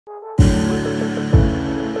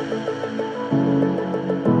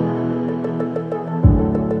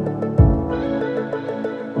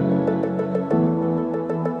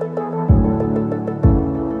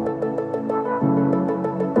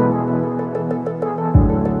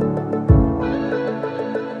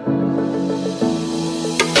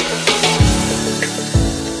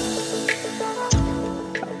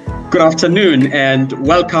Good afternoon and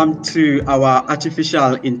welcome to our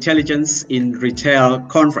Artificial Intelligence in Retail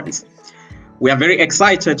conference. We are very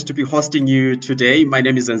excited to be hosting you today. My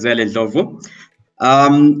name is Zenzele Ndlovu.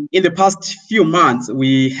 In the past few months,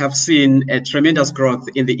 we have seen a tremendous growth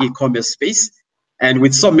in the e-commerce space, and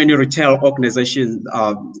with so many retail organizations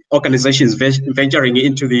venturing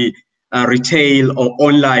into the retail or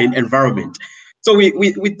online environment. So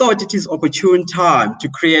we thought it is opportune time to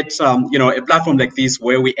create a platform like this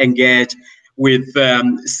where we engage with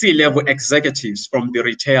C-level executives from the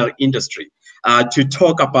retail industry to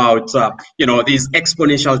talk about these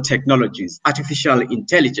exponential technologies, artificial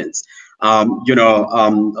intelligence,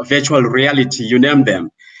 virtual reality, you name them.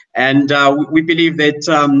 And we believe that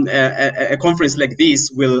a conference like this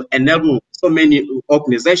will enable so many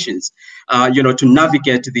organizations, to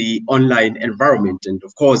navigate the online environment and,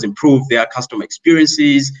 of course, improve their customer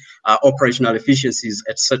experiences, operational efficiencies,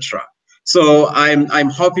 etc. So I'm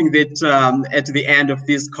hoping that at the end of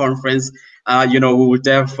this conference, we would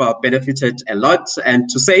have benefited a lot, and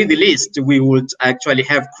to say the least, we would actually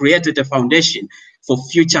have created a foundation for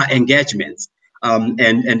future engagements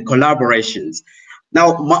and collaborations.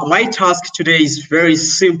 Now, my task today is very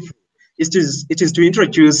simple. It is to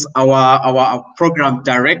introduce our program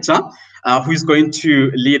director, who is going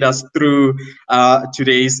to lead us through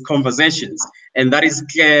today's conversations, and that is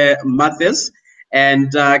Clare Matthes.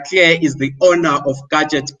 And Clare is the owner of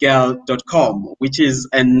gadgetgirl.com, which is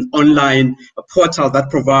an online portal that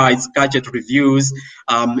provides gadget reviews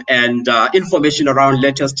and information around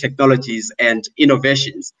latest technologies and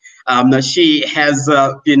innovations. She has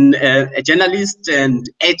been a journalist and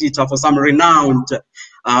editor for some renowned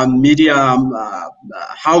media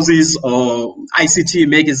houses or ICT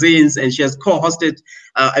magazines, and she has co-hosted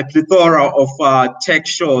a plethora of tech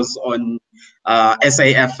shows on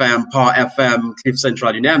SAFM, Power FM, Cliff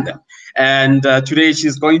Central, you name them. And today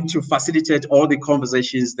she's going to facilitate all the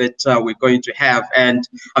conversations that we're going to have. And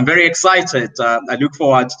I'm very excited. I look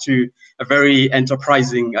forward to a very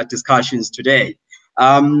enterprising discussions today.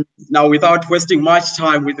 Now, without wasting much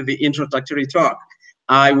time with the introductory talk,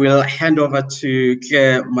 I will hand over to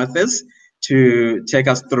Clare Matthes to take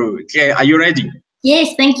us through. Clare, are you ready?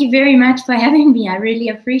 Yes, thank you very much for having me. I really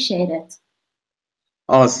appreciate it.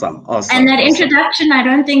 Awesome. And that introduction, I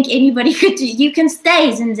don't think anybody could do. You can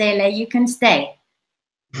stay, Zenzele, you can stay.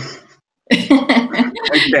 Okay.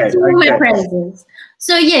 Praises.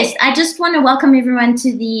 So yes, I just want to welcome everyone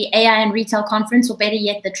to the AI and Retail Conference, or better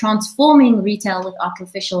yet, the Transforming Retail with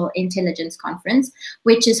Artificial Intelligence Conference,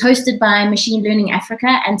 which is hosted by Machine Learning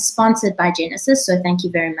Africa and sponsored by Genesis. So thank you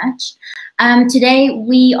very much. Today,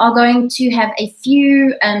 we are going to have a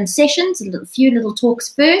few sessions, a few little talks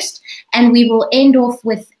first, and we will end off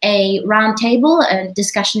with a roundtable, a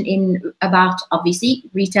discussion about, obviously,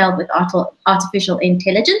 retail with artificial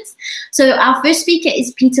intelligence. So our first speaker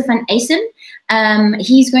is Pieter van Eyssen.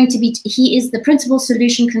 He is the principal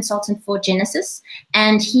solution consultant for Genesis,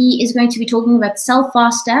 and he is going to be talking about sell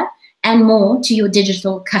faster and more to your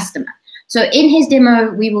digital customer. So in his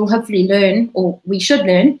demo, we will hopefully learn, or we should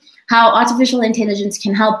learn, how artificial intelligence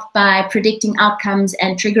can help by predicting outcomes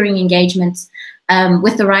and triggering engagements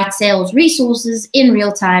with the right sales resources in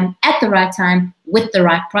real time, at the right time, with the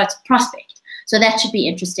right prospect. So that should be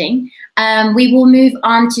interesting. We will move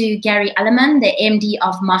on to Gary Allemann, the MD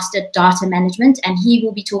of Master Data Management, and he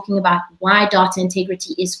will be talking about why data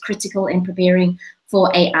integrity is critical in preparing for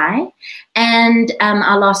AI. And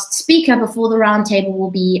our last speaker before the roundtable will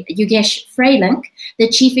be Yugesh Frylinck, the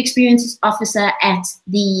Chief Experience Officer at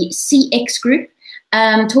the CX Group,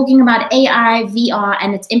 talking about AI, VR,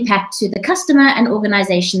 and its impact to the customer and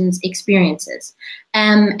organization's experiences.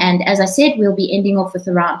 And as I said, we'll be ending off with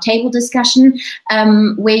a roundtable discussion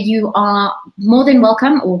where you are more than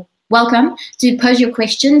welcome to pose your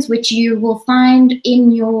questions, which you will find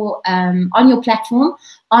in your on your platform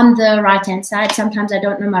on the right-hand side. Sometimes I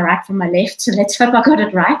don't know my right from my left, so let's hope I got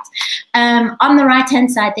it right. On the right-hand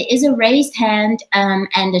side, there is a raised hand and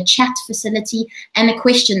a chat facility and a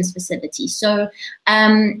questions facility. So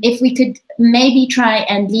if we could maybe try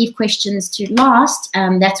and leave questions to last,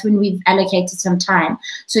 that's when we've allocated some time.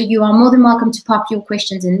 So you are more than welcome to pop your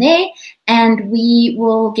questions in there, and we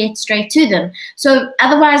will get straight to them. So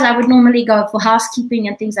otherwise, I would normally go for housekeeping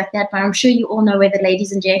and things like that, but I'm sure you all know where the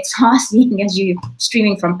ladies and gents are, seeing as you're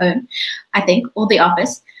streaming from home, I think, or the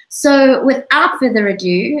office. So without further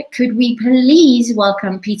ado, could we please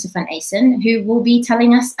welcome Pieter van Eyssen, who will be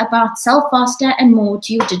telling us about sell faster and more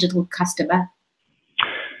to your digital customer.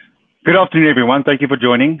 Good afternoon, everyone. Thank you for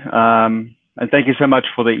joining. And thank you so much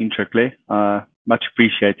for the intro, Clare. Much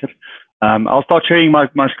appreciated. I'll start sharing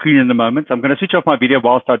my screen in a moment. I'm going to switch off my video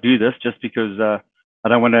whilst I do this, just because I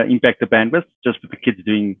don't want to impact the bandwidth just with the kids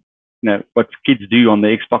doing, what kids do on the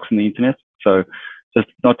Xbox and the internet. So just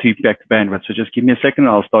not to impact the bandwidth. So just give me a second,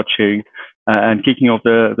 and I'll start sharing and kicking off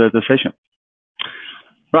the session.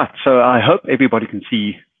 Right. So I hope everybody can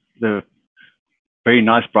see the very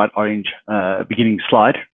nice bright orange beginning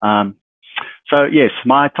slide. So yes,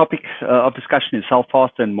 my topic of discussion is sell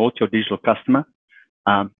faster and more to your digital customer.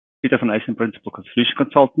 Pieter from Eyssen, principal solution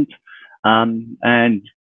consultant, and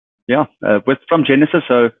yeah, from Genesis.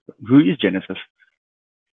 So who is Genesis?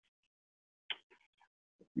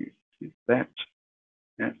 That.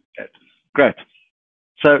 Yeah, great.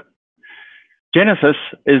 So Genesis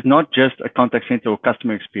is not just a contact center or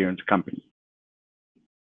customer experience company.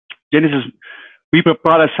 Genesis, we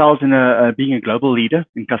pride ourselves in being a global leader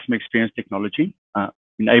in customer experience technology,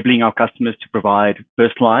 enabling our customers to provide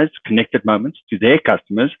personalized, connected moments to their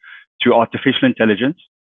customers through artificial intelligence,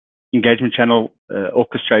 engagement channel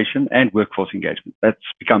orchestration, and workforce engagement. That's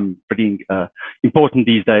become pretty important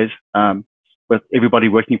these days with everybody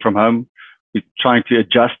working from home. We're trying to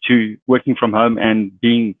adjust to working from home and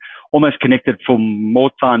being almost connected for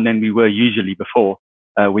more time than we were usually before,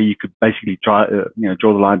 where you could basically draw the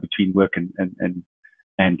line between work and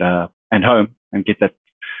home and get that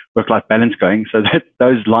work-life balance going. So that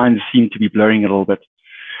those lines seem to be blurring a little bit.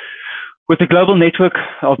 With a global network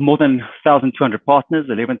of more than 1,200 partners,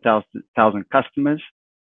 11,000 customers,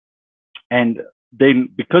 and then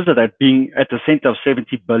because of that, being at the center of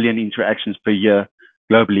 70 billion interactions per year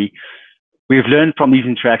globally, we've learned from these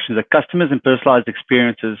interactions that customers and personalized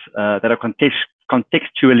experiences that are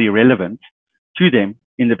contextually relevant to them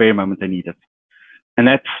in the very moment they need it. And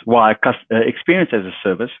that's why experience as a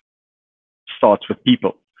service starts with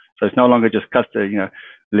people. So it's no longer just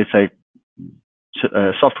let's say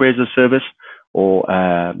software as a service or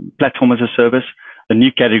platform as a service. The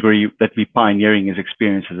new category that we're pioneering is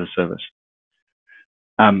experience as a service.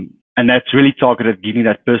 And that's really targeted, giving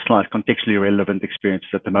that personalized, contextually relevant experiences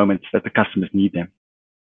at the moment that the customers need them.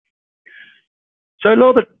 So a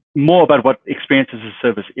little bit more about what experience as a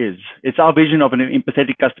service is. It's our vision of an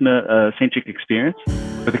empathetic customer-centric experience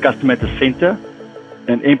with the customer at the center,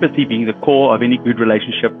 and empathy being the core of any good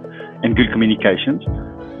relationship and good communications,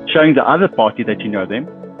 showing the other party that you know them,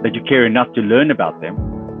 that you care enough to learn about them,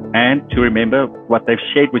 and to remember what they've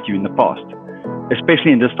shared with you in the past,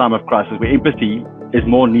 especially in this time of crisis where empathy is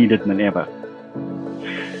more needed than ever.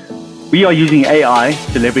 We are using AI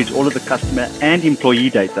to leverage all of the customer and employee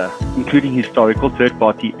data, including historical,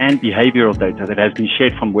 third-party, and behavioral data that has been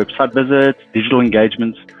shared from website visits, digital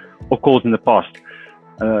engagements, or calls in the past.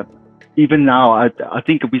 Even now, I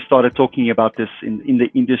think we started talking about this in the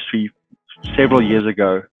industry several years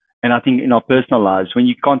ago. And I think in our personal lives, when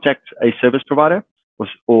you contact a service provider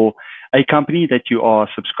or a company that you are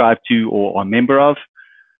subscribed to or are a member of,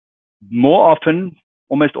 more often,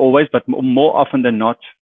 almost always, but more often than not,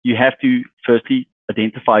 you have to firstly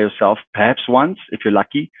identify yourself, perhaps once if you're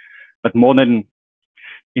lucky, but in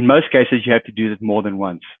most cases, you have to do that more than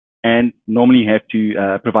once. And normally you have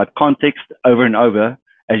to provide context over and over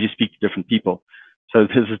as you speak to different people. So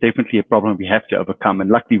this is definitely a problem we have to overcome. And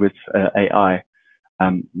luckily with AI,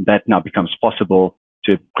 that now becomes possible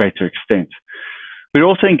to a greater extent. We're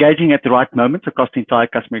also engaging at the right moments across the entire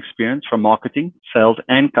customer experience, from marketing, sales,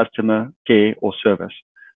 and customer care or service.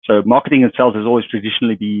 So marketing and sales has always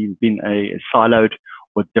traditionally been a siloed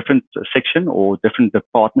or different section or different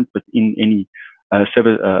department within any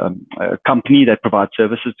service company that provides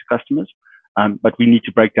services to customers. But we need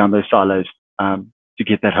to break down those silos to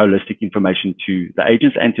get that holistic information to the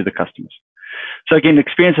agents and to the customers. So again,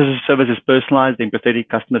 experience as a service is personalized, empathetic,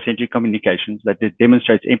 customer-centric communications that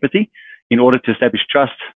demonstrates empathy in order to establish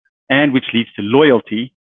trust, and which leads to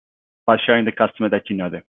loyalty by showing the customer that you know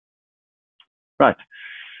them. Right.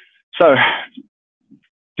 So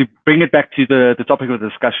to bring it back to the topic of the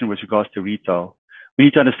discussion with regards to retail, we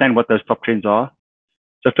need to understand what those top trends are.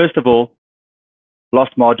 So first of all,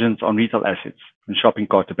 lost margins on retail assets and shopping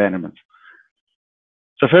cart abandonments.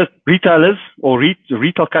 So first, retailers or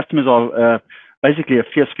retail customers are basically a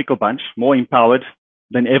fierce, fickle bunch, more empowered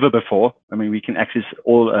than ever before. I mean, we can access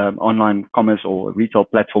all online commerce or retail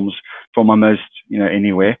platforms from almost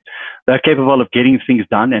anywhere. They're capable of getting things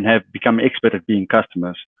done and have become expert at being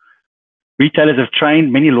customers. Retailers have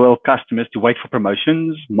trained many loyal customers to wait for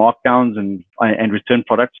promotions, markdowns, and return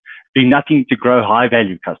products, doing nothing to grow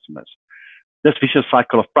high-value customers. This vicious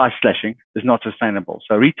cycle of price slashing is not sustainable.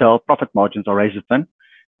 So retail profit margins are razor thin,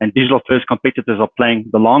 and digital-first competitors are playing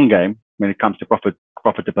the long game when it comes to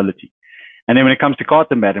profitability. And then when it comes to cart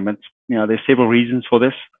abandonments, there's several reasons for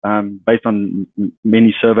this, based on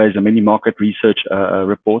many surveys and many market research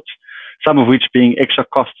reports. some of which being extra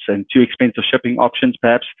costs and too expensive shipping options,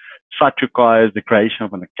 perhaps. Site requires the creation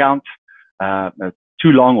of an account,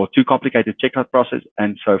 too long or too complicated checkout process,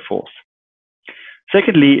 and so forth.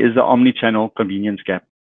 Secondly is the omni-channel convenience gap.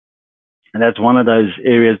 And that's one of those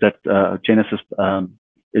areas that Genesis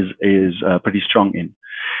is pretty strong in.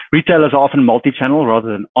 Retailers are often multi-channel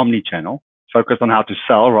rather than omni-channel, focused on how to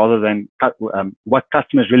sell rather than what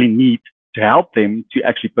customers really need to help them to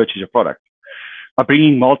actually purchase a product. By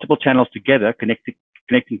bringing multiple channels together,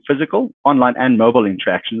 connecting physical, online, and mobile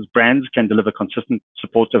interactions, brands can deliver consistent,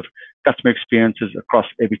 supportive customer experiences across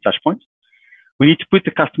every touch point. We need to put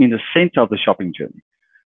the customer in the center of the shopping journey,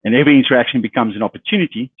 and every interaction becomes an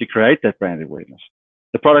opportunity to create that brand awareness.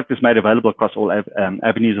 The product is made available across all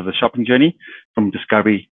avenues of the shopping journey, from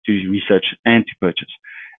discovery to research and to purchase.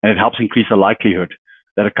 And it helps increase the likelihood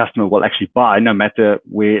that a customer will actually buy, no matter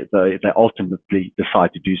where they ultimately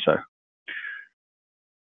decide to do so.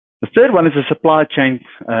 The third one is the supply chain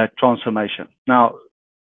transformation. Now,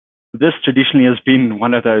 this traditionally has been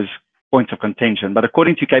one of those points of contention, but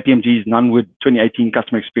according to KPMG's Nunwood 2018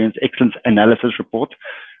 Customer Experience Excellence Analysis Report,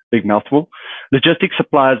 big mouthful, logistics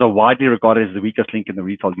suppliers are widely regarded as the weakest link in the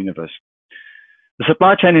retail universe. The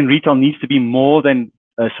supply chain in retail needs to be more than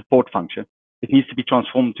a support function. It needs to be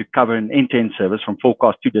transformed to cover an end-to-end service from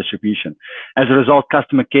forecast to distribution. As a result,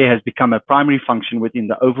 customer care has become a primary function within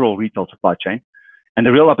the overall retail supply chain. And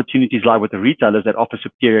the real opportunities lie with the retailers that offer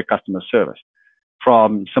superior customer service,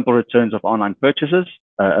 from simple returns of online purchases,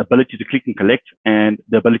 ability to click and collect, and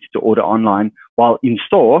the ability to order online while in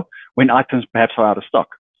store when items perhaps are out of stock.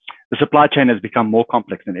 The supply chain has become more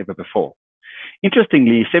complex than ever before.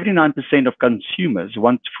 Interestingly, 79% of consumers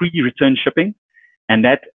want free return shipping, and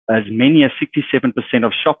that as many as 67%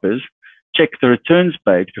 of shoppers check the returns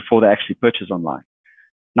page before they actually purchase online.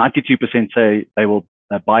 92% say they will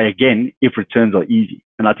buy again if returns are easy.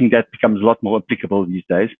 And I think that becomes a lot more applicable these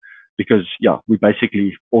days because, yeah, we're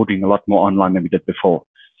basically ordering a lot more online than we did before.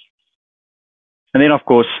 And then, of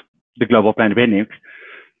course, the global pandemic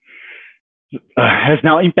has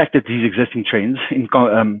now impacted these existing trends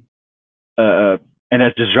and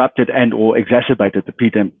has disrupted and or exacerbated the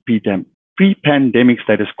pre-pandemic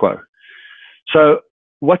status quo. So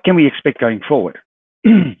what can we expect going forward?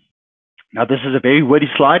 Now, this is a very wordy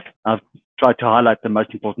slide. I've tried to highlight the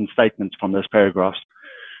most important statements from those paragraphs.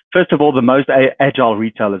 First of all, the most agile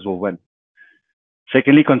retailers will win.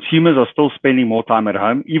 Secondly, consumers are still spending more time at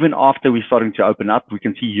home. Even after we're starting to open up, we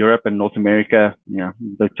can see Europe and North America,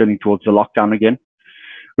 they're turning towards the lockdown again.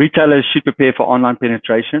 Retailers should prepare for online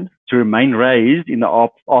penetration to remain raised in the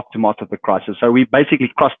aftermath of the crisis. So we basically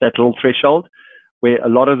crossed that little threshold where a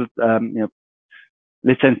lot of,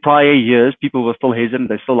 let's say in prior years, people were still hesitant.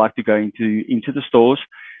 They still like to go into the stores.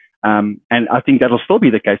 And I think that'll still be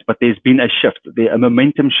the case, but there's been a shift, a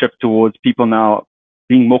momentum shift towards people now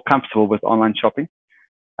being more comfortable with online shopping.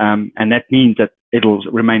 And that means that it'll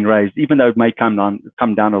remain raised, even though it may come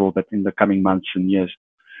down a little bit in the coming months and years.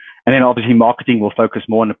 And then obviously marketing will focus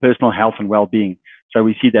more on the personal health and well-being. So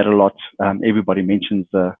we see that a lot. Everybody mentions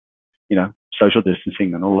the, social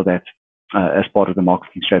distancing and all of that as part of the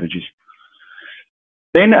marketing strategies.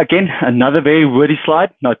 Then again, another very wordy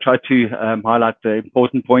slide. I try to highlight the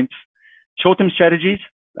important points. Short-term strategies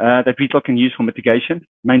that retail can use for mitigation.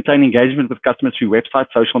 Maintain engagement with customers through websites,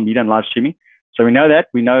 social media, and live streaming. So we know that.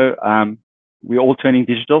 We know we're all turning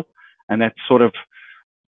digital, and that's sort of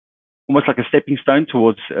almost like a stepping stone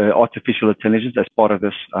towards artificial intelligence as part of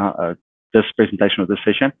this presentation of this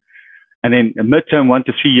session. And then a midterm 1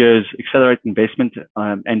 to 3 years, accelerate investment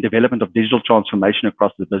and development of digital transformation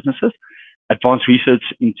across the businesses. Advanced research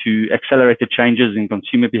into accelerated changes in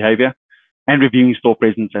consumer behavior, and reviewing store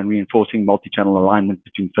presence and reinforcing multi-channel alignment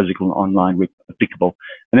between physical and online where applicable.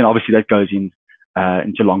 And then obviously that goes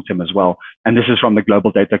into long term as well. And this is from the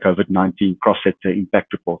Global Data COVID-19 Cross-Sector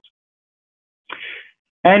Impact Report.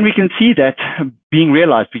 And we can see that being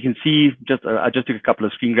realized. We can see I just took a couple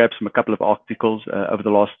of screen grabs from a couple of articles over the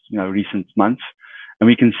last recent months, and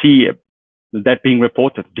we can see that being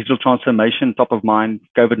reported. Digital transformation top of mind.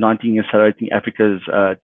 COVID-19 accelerating Africa's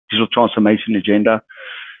digital transformation agenda.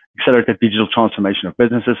 Accelerated digital transformation of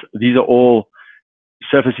businesses. These are all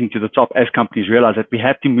surfacing to the top as companies realize that we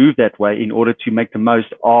have to move that way in order to make the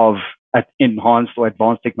most of enhanced or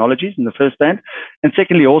advanced technologies in the first hand, and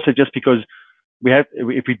secondly also just because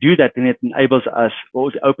if we do that, then it enables us, or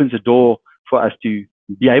it opens a door for us to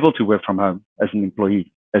be able to work from home as an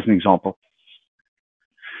employee, as an example.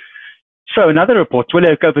 So another report,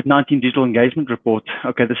 Twilio COVID-19 Digital Engagement Report.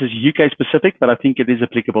 Okay, this is UK specific, but I think it is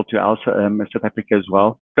applicable to our South Africa as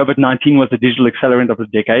well. COVID-19 was the digital accelerant of the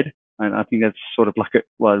decade, and I think that's sort of like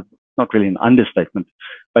not really an understatement,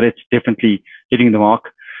 but it's definitely hitting the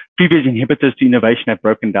mark. Previous inhibitors to innovation have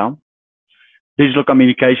broken down. Digital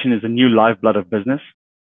communication is the new lifeblood of business.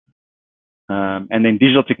 And then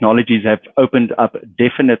digital technologies have opened up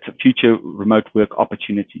definite future remote work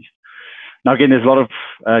opportunities. Now, again, there's a lot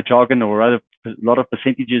of jargon or rather a lot of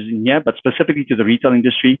percentages in here, but specifically to the retail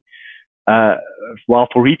industry, while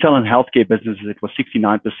for retail and healthcare businesses, it was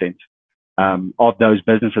 69% of those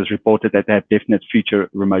businesses reported that they have definite future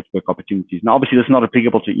remote work opportunities. Now, obviously, this is not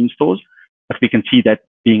applicable to in-stores, but we can see that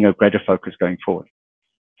being a greater focus going forward.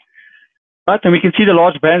 But then we can see the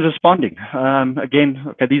large brands responding. Again,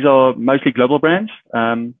 okay, these are mostly global brands,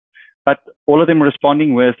 but all of them are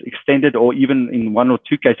responding with extended or even in one or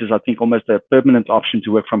two cases, I think almost a permanent option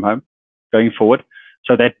to work from home going forward.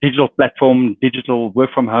 So that digital platform, digital work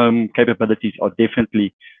from home capabilities are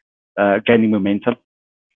definitely gaining momentum.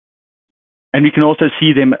 And we can also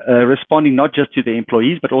see them responding not just to the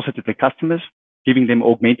employees, but also to the customers, giving them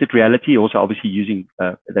augmented reality, also obviously using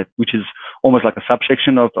that, which is almost like a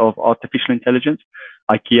subsection of artificial intelligence.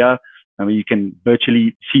 IKEA, I mean, you can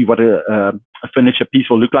virtually see what a furniture piece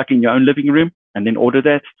will look like in your own living room and then order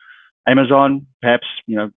that. Amazon, perhaps,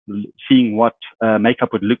 you know, seeing what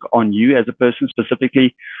makeup would look on you as a person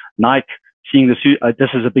specifically. Nike, seeing the suit. This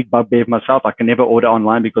is a big bugbear of myself. I can never order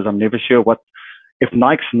online because I'm never sure if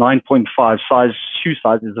Nike's 9.5 shoe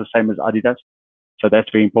size is the same as Adidas. So that's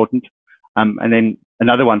very important. And then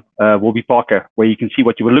another one will be Parker, where you can see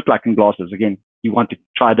what you will look like in glasses. Again, you want to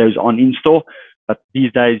try those on in-store, but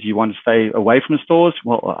these days you want to stay away from stores.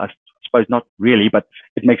 Well, I suppose not really, but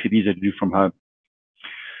it makes it easier to do from home.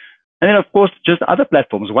 And then, of course, just other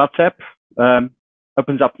platforms. WhatsApp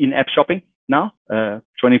opens up in-app shopping now,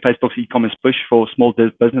 joining Facebook's e-commerce push for small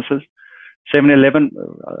businesses. 7-Eleven,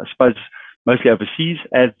 I suppose, mostly overseas,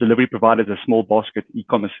 as delivery providers a small basket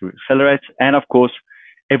e-commerce accelerates. And, of course,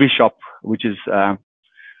 every shop, which is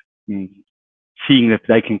seeing that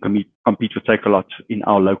they can compete with Takealot in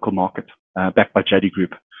our local market, backed by JD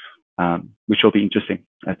Group, which will be interesting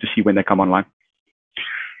to see when they come online.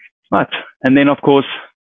 Right. And then, of course,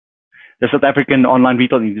 the South African online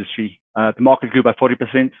retail industry, the market grew by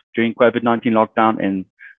 40% during COVID-19 lockdown, and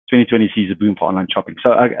 2020 sees a boom for online shopping.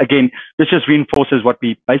 So again, this just reinforces what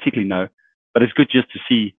we basically know, but it's good just to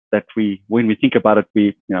see that when we think about it,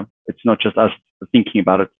 it's not just us thinking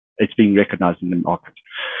about it, it's being recognized in the market.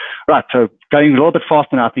 Right, so going a little bit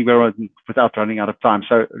faster now, I think we're without running out of time.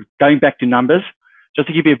 So going back to numbers, just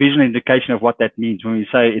to give you a visual indication of what that means when we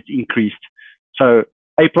say it's increased. So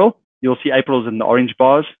April, you'll see April's in the orange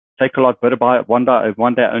bars. Takealot, Bidderbuy,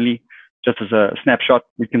 one day only, just as a snapshot.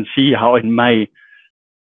 We can see how in May,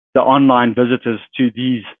 the online visitors to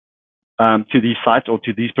these sites or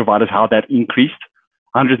to these providers, how that increased.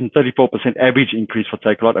 134% average increase for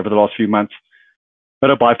Takealot over the last few months.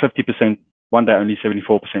 Bidderbuy 50%, one day only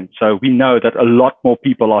 74%. So we know that a lot more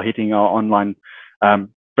people are hitting our online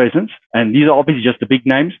presence. And these are obviously just the big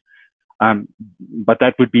names. But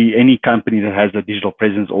that would be any company that has a digital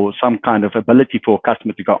presence or some kind of ability for a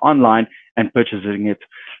customer to go online and purchasing it.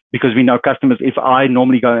 Because we know customers, if I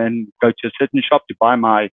normally go to a certain shop to buy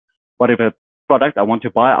my whatever product I want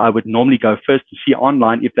to buy, I would normally go first to see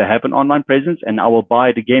online if they have an online presence, and I will buy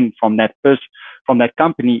it again from that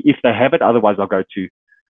company if they have it. Otherwise, I'll go to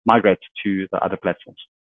migrate to the other platforms.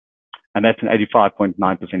 And that's an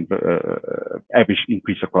 85.9% average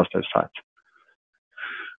increase across those sites.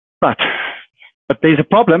 Right. But there's a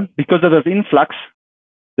problem because of this influx,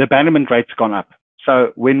 the abandonment rate's gone up.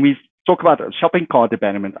 So when we talk about shopping cart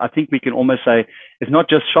abandonment, I think we can almost say it's not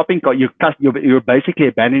just shopping cart. You're basically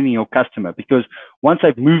abandoning your customer, because once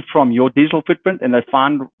they've moved from your digital footprint and they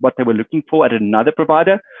find what they were looking for at another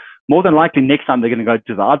provider, more than likely next time they're going to go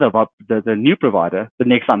to the new provider, the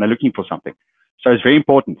next time they're looking for something. So it's very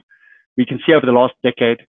important. We can see over the last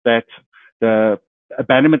decade that the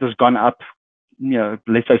abandonment has gone up,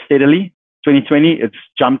 let's say steadily. 2020, it's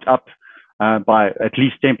jumped up by at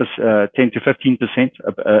least 10 to 15%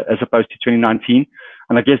 as opposed to 2019.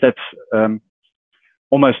 And I guess that's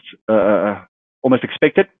almost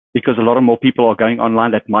expected, because a lot of more people are going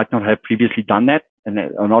online that might not have previously done that and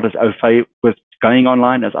are not as au fait with going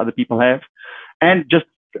online as other people have. And just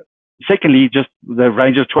secondly, just the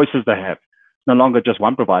range of choices they have. It's no longer just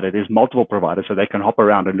one provider. There's multiple providers, so they can hop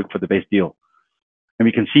around and look for the best deal. And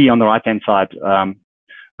we can see on the right-hand side, the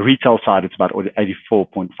retail side, it's about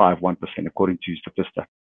 84.51% according to Statista.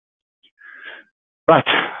 Right.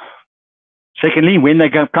 Secondly, when they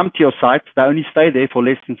come to your site, they only stay there for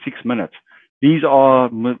less than 6 minutes. These are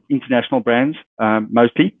international brands,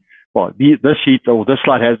 mostly. well, this sheet or this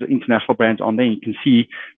slide has international brands on there. You can see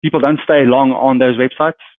people don't stay long on those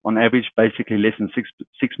websites. On average, basically less than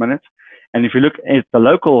six minutes. And if you look at the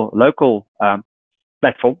local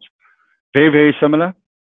platforms, very, very similar,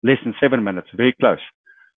 less than 7 minutes, very close.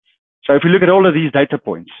 So if we look at all of these data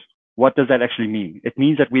points, what does that actually mean? It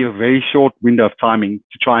means that we have a very short window of timing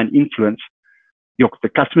to try and influence the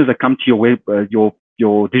customers that come to your web,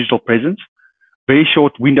 your digital presence. Very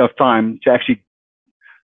short window of time to actually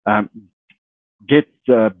get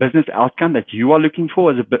the business outcome that you are looking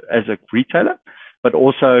for as a retailer, but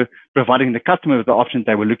also providing the customer with the options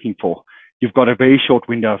they were looking for. You've got a very short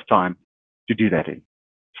window of time to do that in.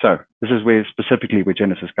 So this is where specifically where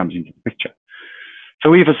Genesis comes into the picture. So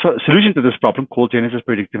we have a solution to this problem called Genesis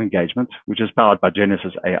Predictive Engagement, which is powered by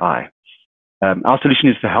Genesis AI. Our solution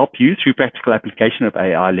is to help you through practical application of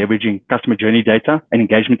AI, leveraging customer journey data and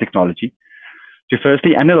engagement technology to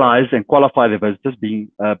firstly analyze and qualify the visitors'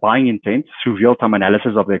 buying intent through real-time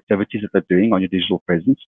analysis of the activities that they're doing on your digital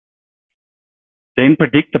presence. Then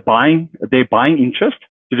predict their buying interest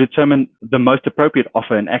to determine the most appropriate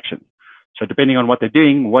offer and action. So depending on what they're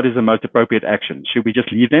doing, what is the most appropriate action? Should we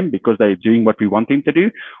just leave them because they're doing what we want them to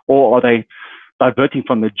do? Or are they diverting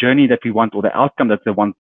from the journey that we want or the outcome that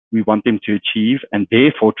we want them to achieve, and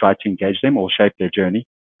therefore try to engage them or shape their journey?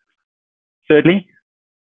 Thirdly,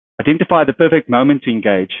 identify the perfect moment to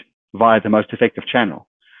engage via the most effective channel.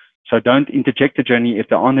 So don't interject the journey if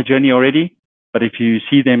they're on the journey already, but if you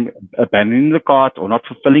see them abandoning the cart or not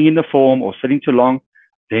fulfilling in the form or sitting too long,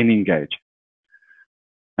 then engage.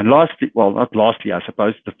 And lastly, well, not lastly, I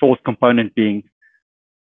suppose, the fourth component being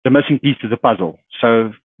the missing piece to the puzzle.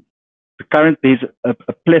 So there's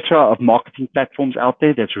a plethora of marketing platforms out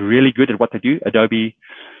there that's really good at what they do. Adobe,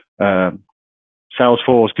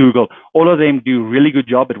 Salesforce, Google, all of them do a really good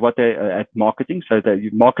job at what at marketing. So the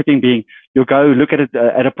marketing being, you'll go look at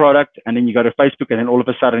a product, and then you go to Facebook, and then all of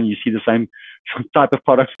a sudden you see the same type of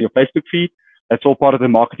products in your Facebook feed. That's all part of the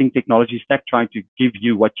marketing technology stack, trying to give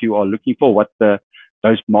you what you are looking for, what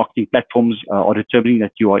those marketing platforms are determining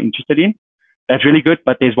that you are interested in. That's really good,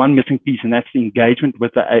 but there's one missing piece, and that's the engagement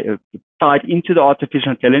with tied into the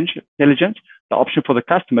artificial intelligence, the option for the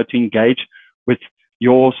customer to engage with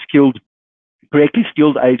your correctly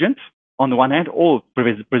skilled agent on the one hand, or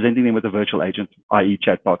presenting them with a virtual agent, i.e.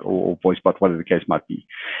 chatbot or voice bot, whatever the case might be.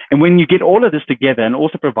 And when you get all of this together and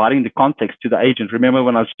also providing the context to the agent, remember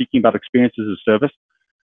when I was speaking about experiences as a service,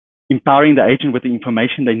 empowering the agent with the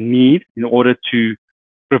information they need in order to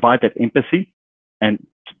provide that empathy and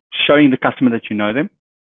showing the customer that you know them.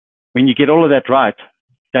 When you get all of that right,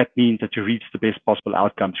 that means that you reach the best possible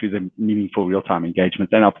outcome through the meaningful real-time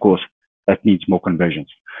engagement. And of course, that needs more conversions.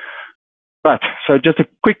 But so just a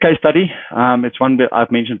quick case study. It's one that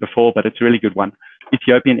I've mentioned before, but it's a really good one.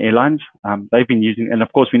 Ethiopian Airlines, they've been using, and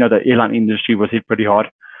of course, we know the airline industry was hit pretty hard.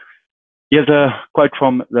 Here's a quote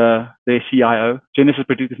from their CIO. Genesis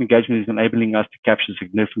Predictive Engagement is enabling us to capture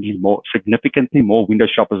significantly more window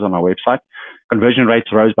shoppers on our website. Conversion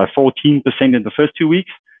rates rose by 14% in the first 2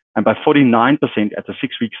 weeks and by 49% at the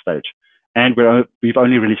 6-week stage. And we've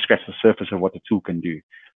only really scratched the surface of what the tool can do.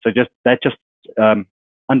 So that just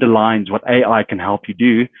underlines what AI can help you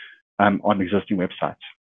do on existing websites.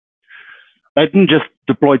 They didn't just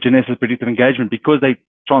deploy Genesis Predictive Engagement because they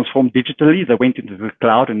transformed digitally. They went into the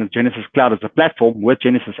cloud, and the Genesis Cloud as a platform with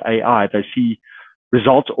Genesis AI, they see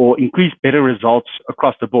results or increased better results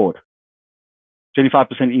across the board. 25%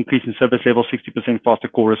 increase in service level, 60% faster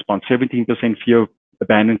call response, 17% fewer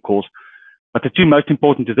abandoned calls. But the two most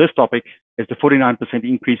important to this topic is the 49%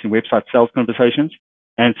 increase in website sales conversations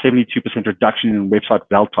and 72% reduction in website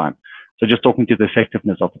dwell time. So just talking to the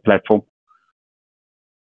effectiveness of the platform.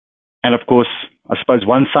 And of course, I suppose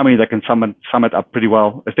one summary that can sum it up pretty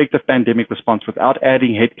well: effective pandemic response without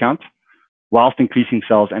adding headcount, whilst increasing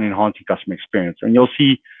sales and enhancing customer experience. And you'll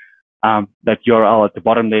see that URL at the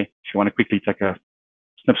bottom there. If you want to quickly take a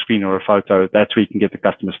snip screen or a photo, that's where you can get the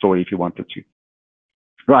customer story if you wanted to.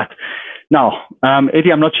 Right. Now,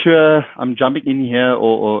 Eddie, I'm not sure, I'm jumping in here,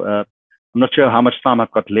 or I'm not sure how much time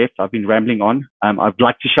I've got left. I've been rambling on. I'd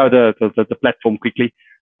like to show the platform quickly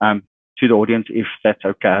to the audience, if that's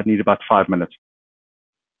okay. I need about 5 minutes.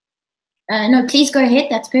 No, please go ahead.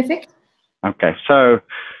 That's perfect. Okay. So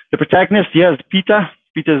the protagonist here is Pieter.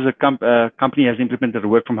 Pieter's company has implemented a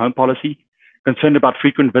work from home policy. Concerned about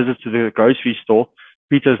frequent visits to the grocery store,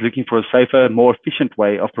 Pieter is looking for a safer, more efficient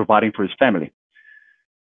way of providing for his family.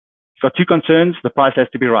 He's got two concerns. The price has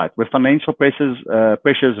to be right. With financial pressures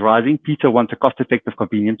rising, Pieter wants a cost-effective,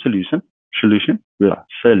 convenient solution.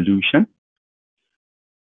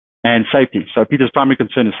 And safety. So Pieter's primary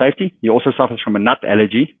concern is safety. He also suffers from a nut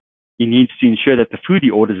allergy. he needs to ensure that the food he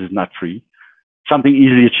orders is nut-free, something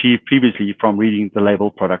easily achieved previously from reading the label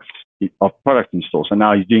products in store. So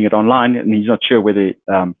now he's doing it online, and he's not sure whether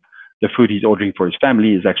the food he's ordering for his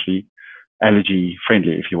family is actually allergy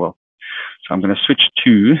friendly, if you will. So I'm going to switch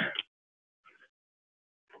to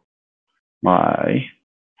my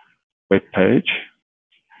web page.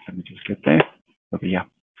 Let me just get there. Over here.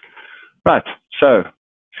 Right. So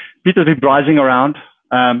Pieter's been browsing around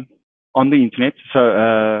on the internet.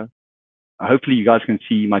 So hopefully you guys can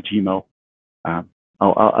see my Gmail.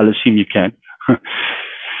 I'll assume you can.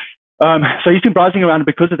 So he's been browsing around, and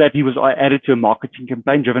because of that, he was added to a marketing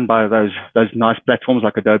campaign driven by those nice platforms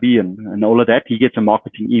like Adobe and all of that. He gets a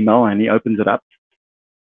marketing email and he opens it up,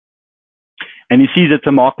 and he sees it's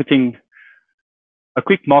a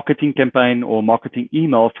quick marketing campaign or marketing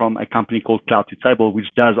email from a company called Cloud to Table, which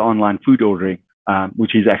does online food ordering,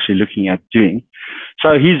 which he's actually looking at doing.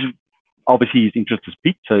 So obviously his interest is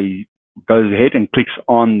piqued, so he goes ahead and clicks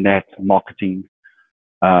on that marketing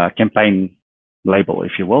campaign label,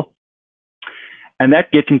 if you will. And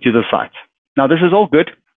that gets him to the site. Now, this is all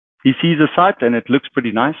good. He sees the site and it looks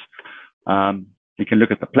pretty nice. You can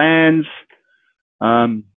look at the plans.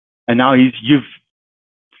 And now you've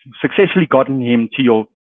successfully gotten him to your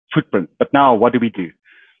footprint. But now what do we do?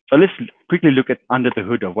 So let's quickly look at under the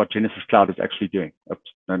hood of what Genesis Cloud is actually doing. Oops,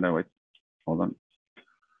 no, wait, hold on.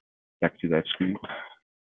 Back to that screen.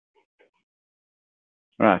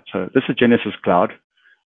 All right, so this is Genesis Cloud,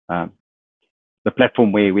 the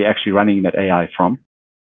platform where we're actually running that AI from.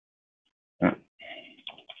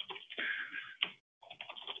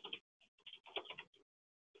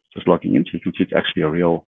 Just logging in, so you can see it's actually a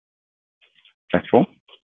real platform.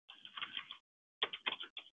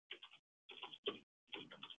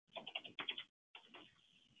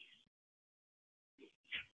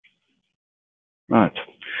 Right,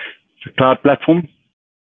 it's a cloud platform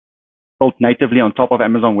built natively on top of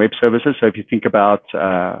Amazon Web Services. So if you think about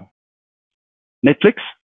Netflix,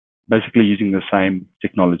 basically using the same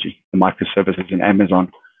technology, the microservices in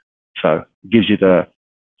Amazon. So it gives you the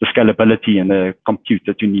scalability and the compute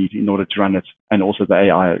that you need in order to run it, and also the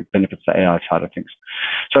AI benefits, the AI side of things.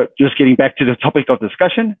 So just getting back to the topic of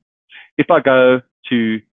discussion, if I go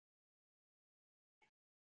to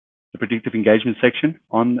the predictive engagement section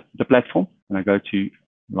on the platform, and I go to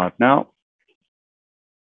right now,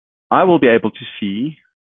 I will be able to see,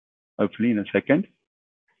 hopefully in a second,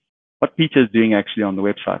 what Pieter is doing actually on the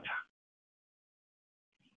website.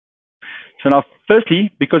 So now,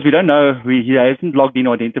 firstly, because we don't know, he hasn't logged in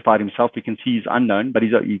or identified himself, we can see he's unknown, but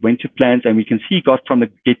he went to plans, and we can see he got from the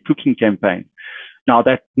Get Cooking campaign. Now,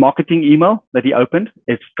 that marketing email that he opened,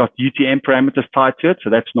 it's got UTM parameters tied to it.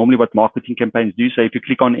 So that's normally what marketing campaigns do. So if you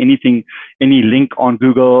click on anything, any link on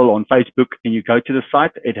Google, on Facebook, and you go to the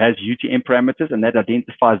site, it has UTM parameters, and that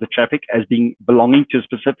identifies the traffic as being belonging to a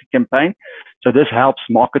specific campaign. So this helps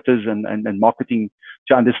marketers and marketing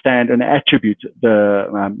to understand and attribute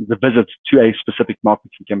the visits to a specific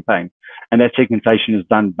marketing campaign. And that segmentation is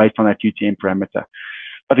done based on that UTM parameter.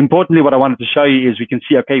 But importantly, what I wanted to show you is we can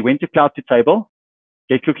see, okay, went to Cloud to Table,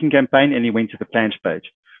 Get Cooking campaign, and he went to the plans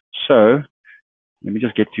page. So let me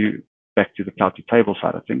just get back to the Cloud to Table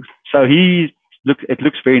side of things. So it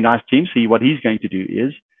looks very nice to him. See, what he's going to do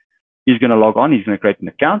is he's going to log on. He's going to create an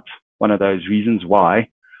account. One of those reasons why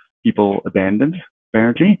people abandoned,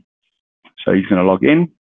 apparently. So he's going to log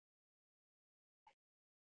in.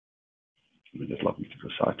 Let me just log into the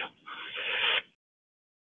site.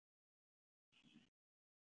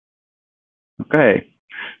 Okay.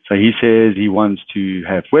 So he says he wants to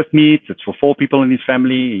have with meat. It's for 4 people in his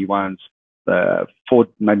family. He wants 4,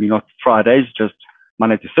 maybe not Fridays, just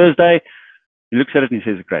Monday to Thursday. He looks at it and he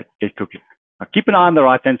says, great, Get Cooking. Now keep an eye on the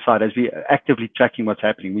right-hand side as we're actively tracking what's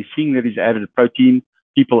happening. We're seeing that he's added protein,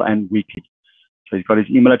 people, and weekly. So he's got his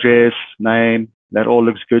email address, name. That all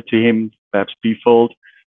looks good to him, perhaps pre-filled.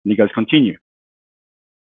 And he goes, continue.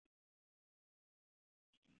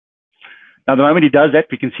 Now, the moment he does that,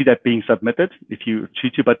 we can see that being submitted if you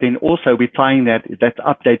choose to, but then also we're tying that's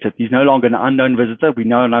updated. He's no longer an unknown visitor. We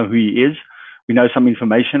now know who he is. We know some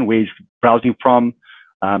information, where he's browsing from.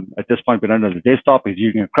 At this point, we don't know the desktop. He's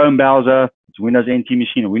using a Chrome browser. It's a Windows NT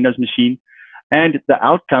machine, a Windows machine. And the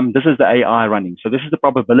outcome, this is the AI running. So this is the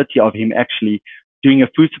probability of him actually doing a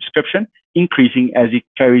food subscription, increasing as he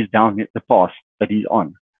carries down the path that he's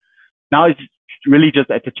on. Now it's really just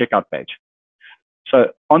at the checkout page.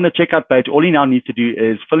 So on the checkout page, all he now needs to do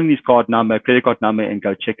is fill in his card number, credit card number, and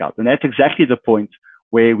go checkout. And that's exactly the point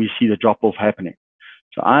where we see the drop-off happening.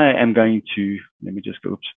 So I am going to, let me just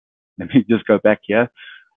go back here.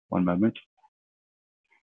 One moment.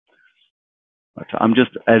 Right, so I'm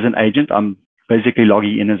just, as an agent, I'm basically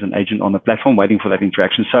logging in as an agent on the platform, waiting for that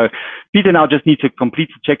interaction. So Pieter now just needs to complete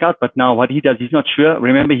the checkout, but now what he does, he's not sure.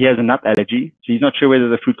 Remember, he has a nut allergy, so he's not sure whether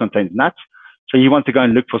the food contains nuts. So he wants to go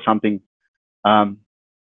and look for something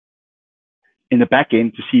in the back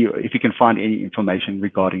end to see if he can find any information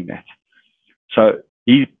regarding that. So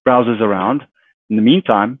he browses around. In the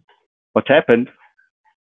meantime, what's happened,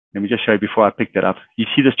 let me just show you before I pick that up. You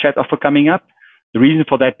see this chat offer coming up? The reason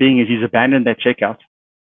for that being is he's abandoned that checkout.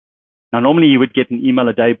 Now, normally you would get an email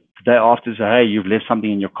the day after to say, hey, you've left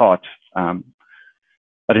something in your cart.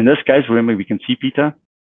 But in this case, remember, we can see Pieter.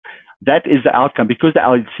 That is the outcome. Because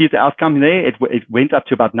you see the outcome there, it went up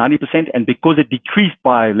to about 90%. And because it decreased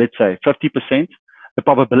by, let's say, 50%, the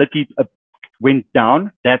probability went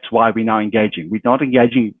down. That's why we're now engaging. We're not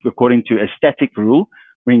engaging according to a static rule.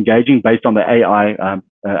 We're engaging based on the AI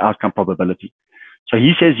outcome probability. So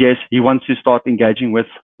he says yes, he wants to start engaging with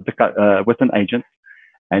an agent,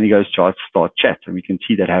 and he goes to start chat, and we can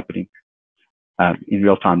see that happening in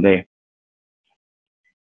real time there.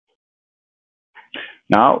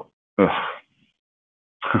 Now, okay,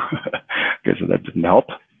 so that didn't help.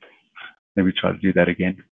 Let me try to do that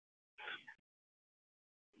again.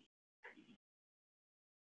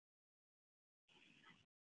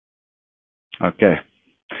 Okay.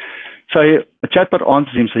 So a chatbot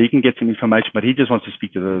answers him so he can get some information, but he just wants to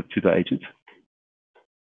speak to the agent.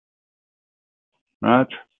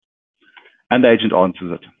 Right? And the agent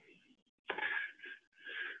answers it.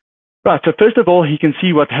 Right, so first of all, he can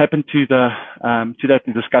see what happened to that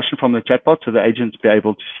discussion from the chatbot, so the agents be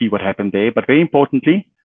able to see what happened there. But very importantly,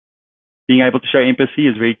 being able to show empathy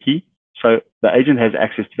is very key. So the agent has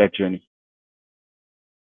access to that journey.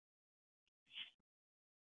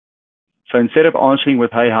 So instead of answering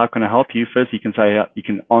with, hey, how can I help you? First, you can say, you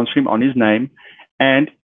can answer him on his name, and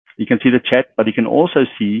you can see the chat, but you can also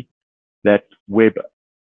see that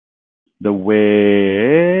the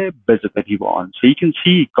web visit that he was on. So you can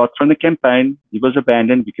see he got from the campaign, he was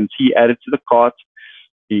abandoned. You can see he added to the cart.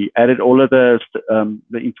 He added all of the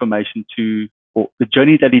information to, or the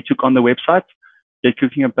journey that he took on the website, the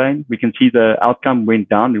cooking campaign. We can see the outcome went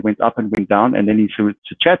down, it went up and went down, and then he switched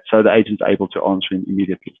to chat, so the agent's able to answer him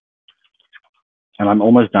immediately. And I'm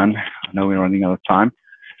almost done. I know we're running out of time.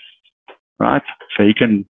 Right? So he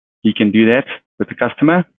can do that with the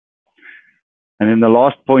customer. And then the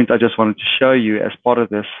last point I just wanted to show you as part of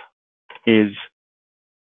this is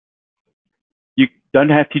you don't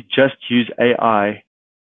have to just use AI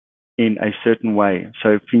in a certain way.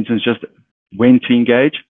 So for instance, just when to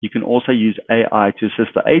engage, you can also use AI to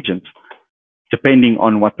assist the agent depending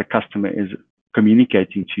on what the customer is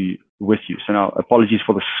communicating with you. So now, apologies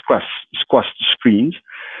for the squashed screens,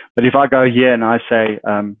 but if I go here and I say,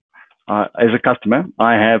 as a customer,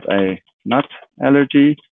 I have a nut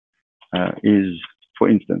allergy, for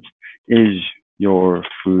instance, is your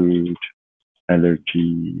food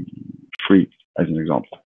allergy free, as an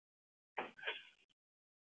example.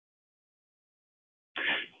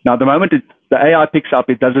 Now, the moment the AI picks up,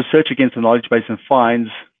 it does a search against the knowledge base and finds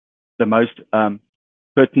the most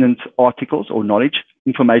pertinent articles or knowledge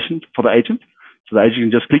information for the agent. So the agent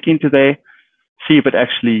can just click into there, see if it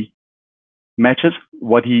actually matches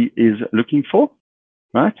what he is looking for,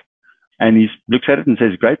 right? And he looks at it and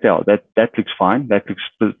says, great, that looks fine. That looks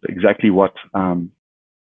exactly what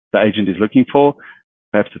the agent is looking for.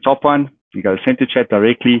 Perhaps the top one, you go send to chat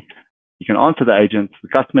directly. You can answer the agent. The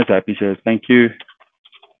customer is happy, says, thank you.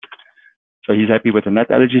 So he's happy with the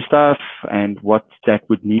nut allergy stuff and what that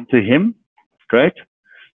would mean to him. Great.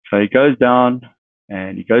 So he goes down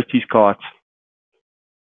and he goes to his cart.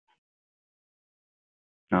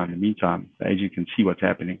 Now, in the meantime, the agent can see what's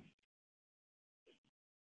happening.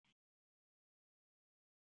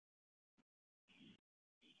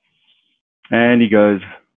 And he goes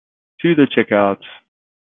to the checkout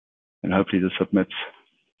and hopefully this submits.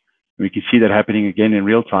 We can see that happening again in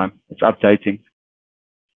real time. It's updating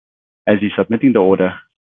as he's submitting the order.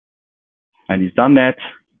 And he's done that.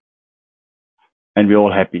 And we're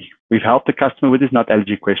all happy. We've helped the customer with his nut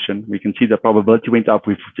allergy question. We can see the probability went up.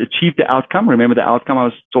 We've achieved the outcome. Remember the outcome I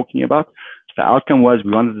was talking about? The outcome was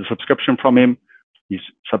we wanted a subscription from him. He's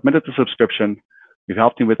submitted the subscription. We've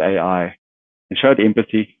helped him with AI and showed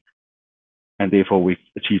empathy. And therefore, we've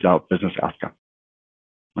achieved our business outcome.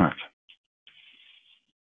 All right.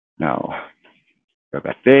 Now, go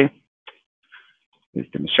back there. There's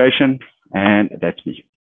demonstration. And that's me.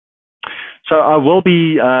 So I will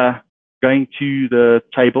be going to the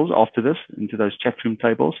tables after this, into those chat room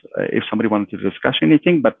tables, if somebody wanted to discuss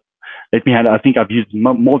anything. But let me handle, I think I've used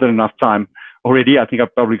more than enough time already. I think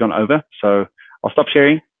I've probably gone over. So I'll stop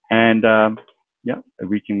sharing and yeah,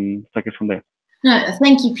 we can take it from there. No,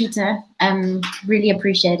 thank you, Pieter. Really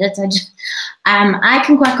appreciate it. I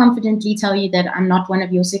can quite confidently tell you that I'm not one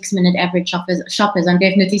of your 6-minute average shoppers. I'm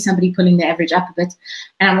definitely somebody pulling the average up a bit.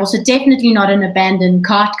 And I'm also definitely not an abandoned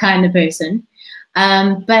cart kind of person.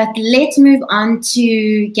 But let's move on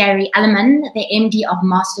to Gary Allemann, the MD of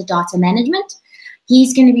Master Data Management.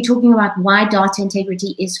 He's going to be talking about why data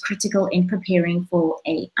integrity is critical in preparing for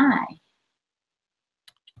AI.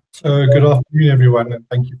 So good afternoon, everyone, and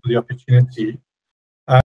thank you for the opportunity.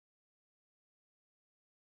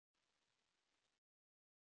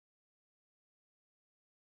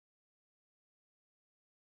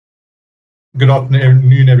 Good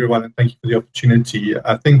afternoon, everyone, and thank you for the opportunity.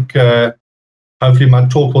 I think hopefully my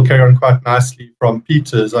talk will carry on quite nicely from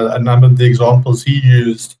Pieter's. A number of the examples he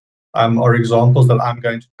used are examples that I'm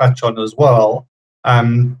going to touch on as well.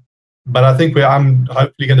 But I think where I'm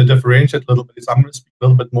hopefully going to differentiate a little bit is I'm going to speak a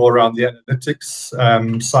little bit more around the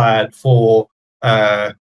analytics side for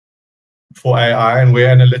AI and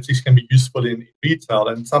where analytics can be useful in retail.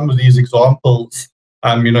 And some of these examples,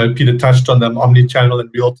 Pieter touched on them: omni-channel and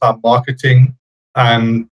real-time marketing.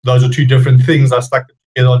 Those are two different things. I stuck them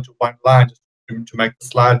together onto one line just to make the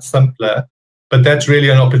slide simpler. But that's really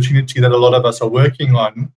an opportunity that a lot of us are working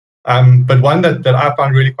on. But one that I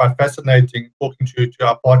found really quite fascinating, talking to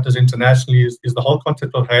our partners internationally, is the whole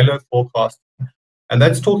concept of halo forecasting. And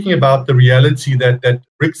that's talking about the reality that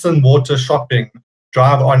bricks and mortar shopping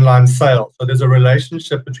drive online sales. So there's a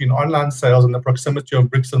relationship between online sales and the proximity of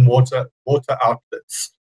bricks and mortar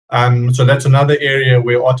outlets. So that's another area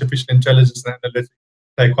where artificial intelligence and analytics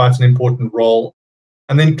play quite an important role.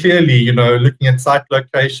 And then clearly, looking at site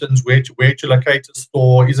locations, where to locate a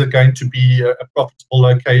store, is it going to be a profitable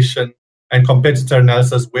location? And competitor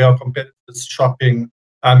analysis, where are competitors shopping?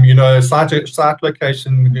 Site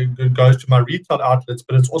location goes to my retail outlets,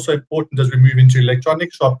 but it's also important as we move into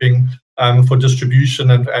electronic shopping for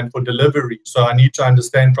distribution and for delivery. So I need to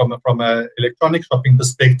understand from a electronic shopping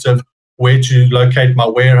perspective where to locate my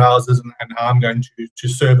warehouses and how I'm going to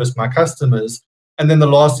service my customers. And then the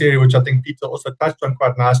last area, which I think Pieter also touched on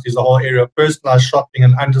quite nicely, is the whole area of personalized shopping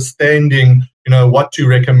and understanding, what to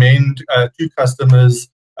recommend to customers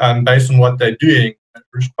based on what they're doing.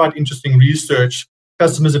 There's quite interesting research.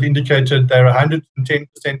 Customers have indicated they're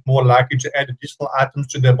 110% more likely to add additional items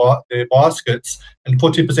to their baskets and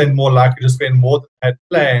 40% more likely to spend more than they had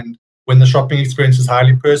planned when the shopping experience is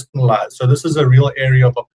highly personalized. So this is a real area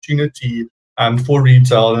of opportunity for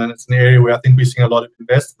retail, and it's an area where I think we're seeing a lot of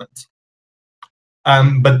investment.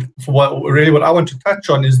 But for what I want to touch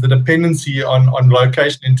on is the dependency on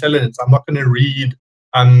location intelligence. I'm not going to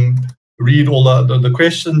read all the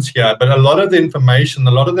questions here, but a lot of the information,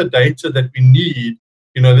 a lot of the data that we need,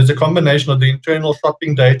 there's a combination of the internal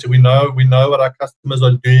shopping data. We know what our customers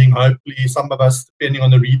are doing. Hopefully, some of us, depending on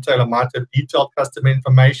the retailer, might have detailed customer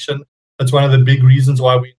information. That's one of the big reasons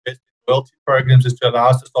why we invest in loyalty programs, is to allow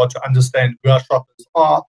us to start to understand who our shoppers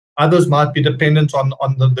are. Others might be dependent on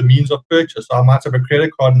the means of purchase. So I might have a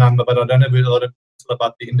credit card number, but I don't have a lot of detail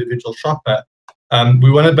about the individual shopper.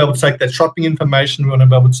 We want to be able to take that shopping information, we want to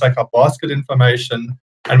be able to take our basket information,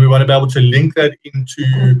 and we want to be able to link that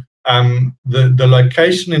into the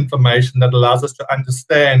location information that allows us to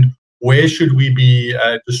understand where should we be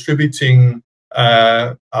distributing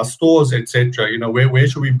our stores, etc. Where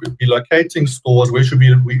should we be locating stores? Where should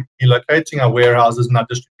we be locating our warehouses and our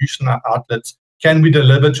distribution outlets? Can we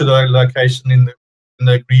deliver to the location in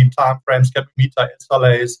the agreed time frames? Can we meet our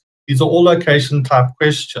SLAs? These are all location type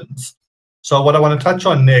questions. So what I want to touch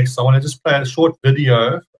on next, I want to just play a short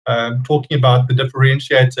video talking about the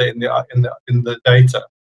differentiator in the data.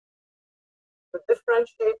 The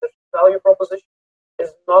differentiator value proposition is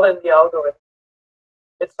not in the algorithm.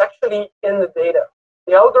 It's actually in the data.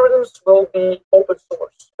 The algorithms will be open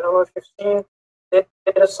source. I don't know if you've seen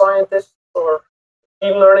data scientists or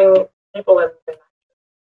machine learning people in action,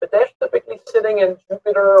 but they're typically sitting in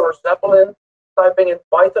Jupyter or Zeppelin, typing in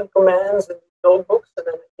Python commands in notebooks, and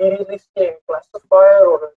then immediately seeing a classifier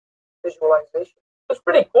or a visualization. It's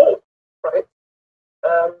pretty cool, right?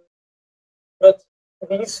 But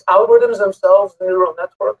these algorithms themselves, the neural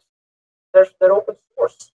networks, they're open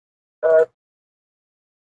source.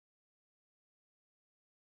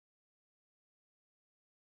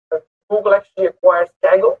 Google actually acquired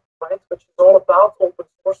Kaggle, right, which is all about open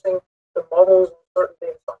sourcing the models and certain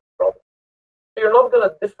data science problems. So you're not going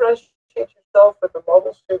to differentiate yourself with the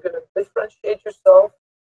models. You're going to differentiate yourself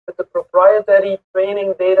with the proprietary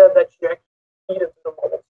training data that you actually feed into the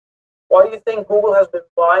models. Why do you think Google has been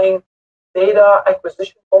buying data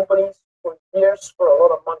acquisition companies for years for a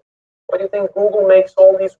lot of money? Why do you think Google makes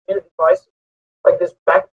all these weird devices, like this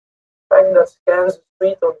backpack that scans the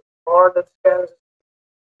street on car that scans.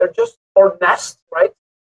 They're just, or Nest, right?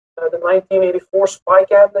 The 1984 spy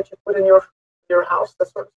cam that you put in your house, that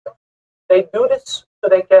sort of stuff. They do this so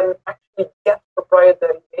they can actually get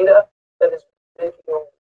proprietary data that is making wrong.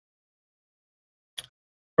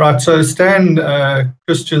 Right, so Stan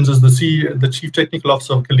Christians is the Chief Technical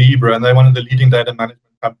Officer of Calibra, and they're one of the leading data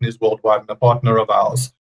management companies worldwide and a partner of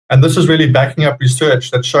ours. And this is really backing up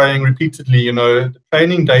research that's showing repeatedly, the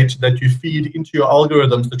training data that you feed into your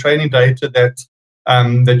algorithms, the training data that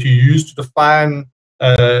that you use to define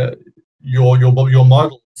your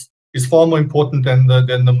models is far more important than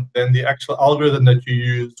the actual algorithm that you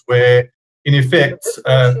use, where in effect,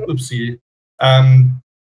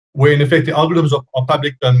 where in effect the algorithms are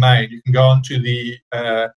public domain. You can go onto the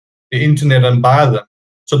internet and buy them.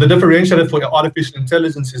 So the differentiator for artificial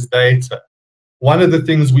intelligence is data. One of the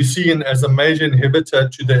things we see as a major inhibitor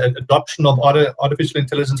to the adoption of artificial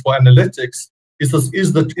intelligence for analytics is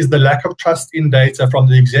the lack of trust in data from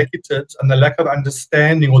the executives and the lack of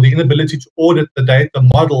understanding or the inability to audit the data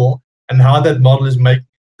model and how that model is making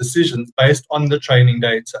decisions based on the training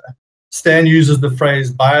data. Stan uses the phrase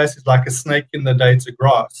bias is like a snake in the data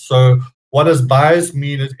grass. So what does bias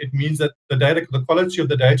mean? It means that the quality of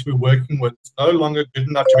the data we're working with is no longer good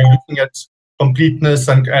enough to be looking at completeness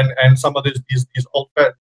and some of these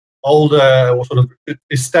older or sort of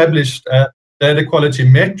established data quality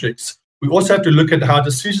metrics. We also have to look at how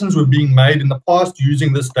decisions were being made in the past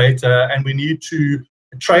using this data, and we need to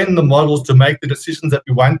train the models to make the decisions that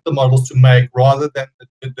we want the models to make rather than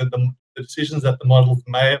the decisions that the models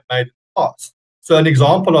may have made in the past. So an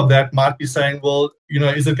example of that might be saying, well,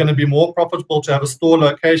 is it going to be more profitable to have a store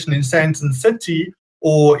location in Sandton City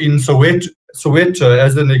or in Soweto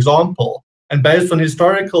as an example? And based on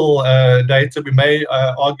historical data, we may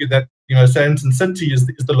argue that Sandton City is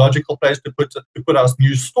the logical place to put our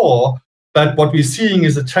new store. But what we're seeing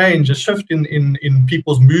is a shift in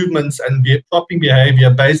people's movements and shopping behavior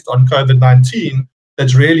based on COVID-19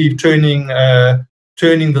 that's really turning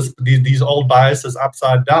these old biases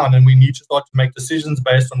upside down, and we need to start to make decisions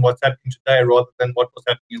based on what's happening today rather than what was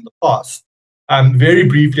happening in the past. Very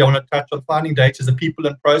briefly, I want to touch on finding data as a people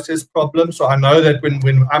and process problem. So I know that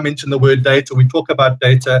when I mention the word data, we talk about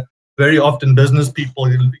data. Very often business people,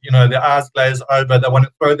 their eyes glaze over. They want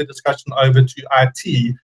to throw the discussion over to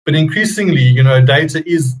IT. But increasingly, data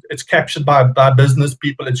it's captured by business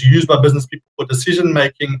people. It's used by business people for decision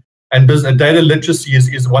making, and data literacy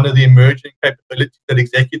is one of the emerging capabilities that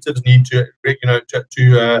executives need to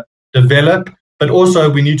develop. But also,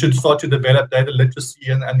 we need to start to develop data literacy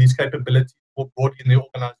and these capabilities more broadly in the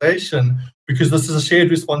organization, because this is a shared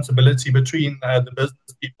responsibility between the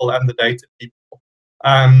business people and the data people.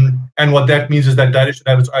 And what that means is that data should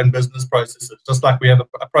have its own business processes. Just like we have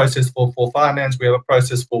a process for finance, we have a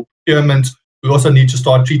process for procurement. We also need to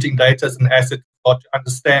start treating data as an asset, start to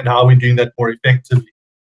understand how we're doing that more effectively.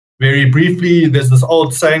 Very briefly, there's this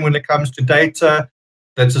old saying when it comes to data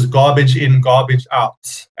that's just garbage in, garbage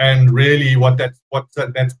out. And really what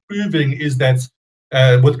that's proving is that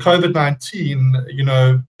with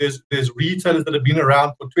COVID-19, there's retailers that have been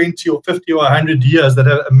around for 20 or 50 or 100 years that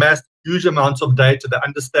have amassed huge amounts of data. They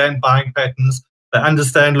understand buying patterns, they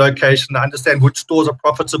understand location, they understand which stores are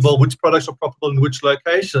profitable, which products are profitable in which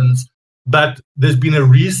locations. But there's been a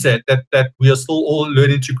reset that we are still all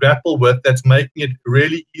learning to grapple with, that's making it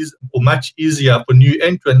really easy or much easier for new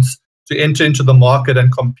entrants to enter into the market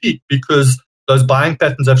and compete, because those buying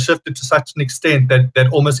patterns have shifted to such an extent that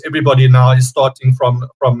almost everybody now is starting from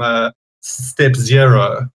step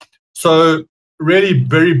zero. So really,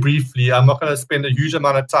 very briefly, I'm not going to spend a huge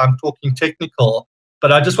amount of time talking technical,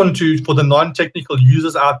 but I just wanted to, for the non-technical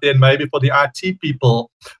users out there and maybe for the IT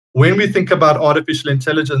people, when we think about artificial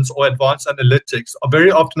intelligence or advanced analytics,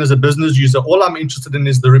 very often as a business user, all I'm interested in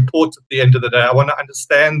is the reports at the end of the day. I want to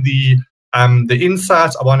understand the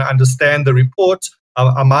insights. I want to understand the report.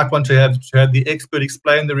 I might want to have the expert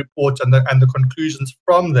explain the report and the conclusions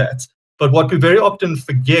from that. But what we very often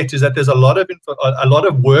forget is that there's a lot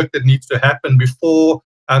of work that needs to happen before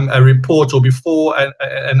a report or before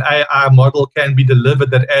an AI model can be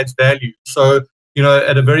delivered that adds value. So,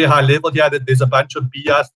 at a very high level here, that there's a bunch of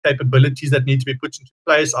BI capabilities that need to be put into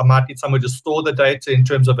place. I might need somewhere to store the data in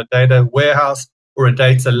terms of a data warehouse or a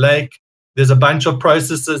data lake. There's a bunch of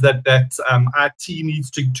processes that IT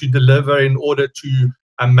needs to deliver in order to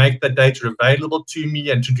make that data available to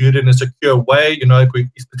me and to do it in a secure way.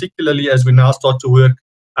 Particularly as we now start to work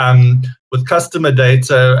with customer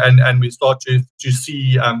data and we start to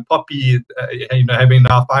see Poppy, having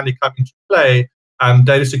now finally come into play.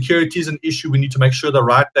 Data security is an issue. We need to make sure the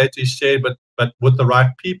right data is shared, but with the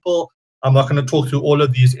right people. I'm not going to talk through all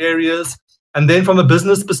of these areas. And then from a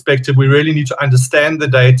business perspective, we really need to understand the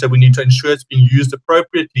data. We need to ensure it's being used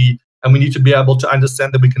appropriately, and we need to be able to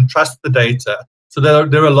understand that we can trust the data. So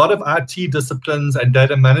there are a lot of IT disciplines and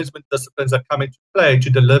data management disciplines that come into play to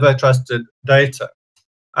deliver trusted data.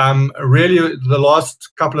 Really, the last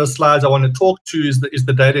couple of slides I want to talk to is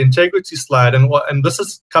the data integrity slide, and this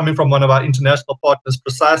is coming from one of our international partners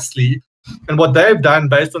precisely. And what they've done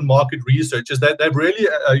based on market research is that they've really,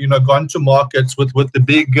 gone to markets with the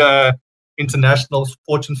big international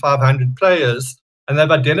Fortune 500 players, and they've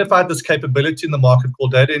identified this capability in the market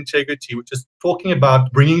called data integrity, which is talking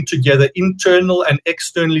about bringing together internal and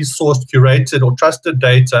externally sourced, curated, or trusted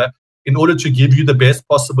data in order to give you the best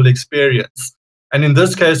possible experience. And in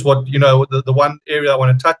this case, the one area I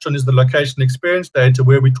want to touch on is the location experience data,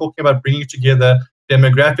 where we're talking about bringing together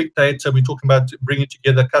demographic data. We're talking about bringing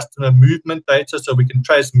together customer movement data so we can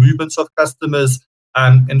trace movements of customers,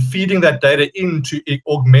 and feeding that data in to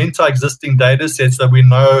augment our existing data sets so we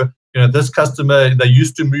know, this customer, they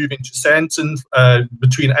used to move into Sandton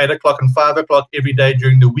between 8 o'clock and 5 o'clock every day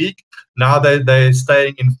during the week. Now they're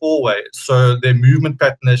staying in Fourways. So their movement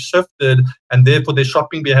pattern has shifted, and therefore their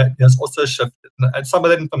shopping behavior has also shifted. And some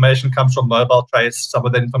of that information comes from mobile trace, some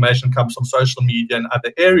of that information comes from social media and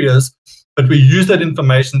other areas. But we use that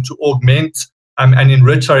information to augment and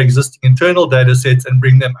enrich our existing internal data sets and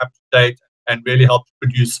bring them up to date and really help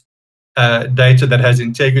produce data that has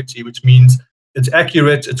integrity, which means it's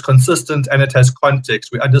accurate, it's consistent, and it has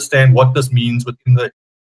context. We understand what this means within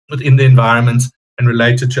the environment and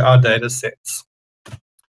related to our data sets.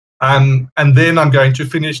 And then I'm going to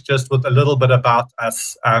finish just with a little bit about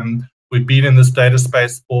us. We've been in this data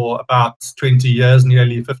space for about 20 years,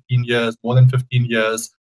 nearly 15 years, more than 15 years.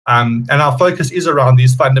 And our focus is around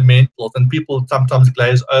these fundamentals, and people sometimes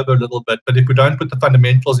glaze over a little bit. But if we don't put the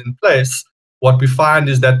fundamentals in place, what we find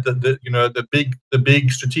is that the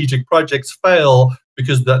big strategic projects fail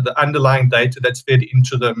because the underlying data that's fed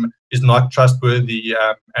into them is not trustworthy,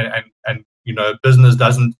 and business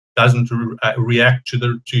doesn't react to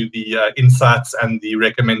the insights and the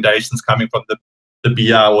recommendations coming from the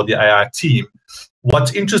BI or the AI team.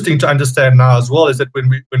 What's interesting to understand now as well is that when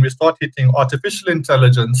we start hitting artificial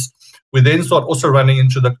intelligence, we then start also running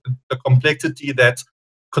into the complexity that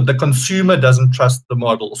the consumer doesn't trust the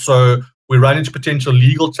model. So we run into potential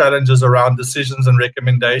legal challenges around decisions and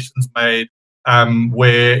recommendations made,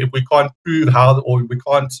 where if we can't prove how, or we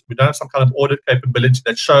don't have some kind of audit capability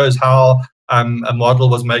that shows how a model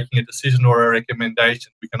was making a decision or a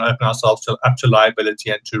recommendation, we can open ourselves up to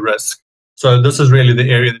liability and to risk. So this is really the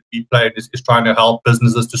area that we play in, is trying to help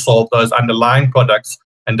businesses to solve those underlying products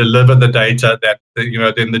and deliver the data that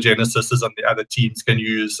then the Genesis's and the other teams can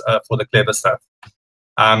use for the clever stuff.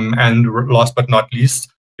 And last but not least,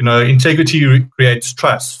 integrity creates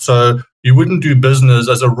trust. So you wouldn't do business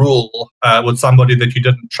as a rule with somebody that you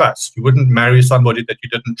didn't trust. You wouldn't marry somebody that you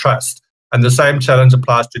didn't trust. And the same challenge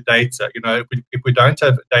applies to data. If we don't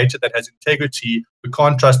have data that has integrity, we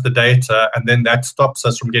can't trust the data, and then that stops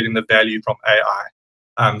us from getting the value from AI.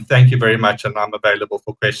 Thank you very much, and I'm available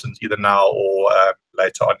for questions either now or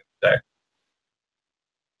later on in the day.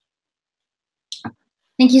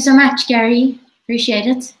 Thank you so much, Gary. Appreciate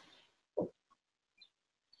it.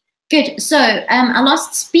 Good. So our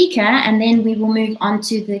last speaker, and then we will move on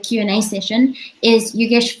to the Q&A session, is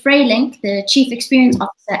Yugesh Frylinck, the Chief Experience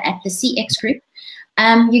Officer at the CX Group.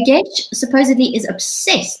 Yugesh supposedly is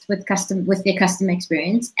obsessed with their customer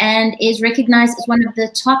experience and is recognized as one of the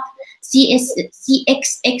top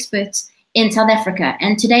CX experts in South Africa.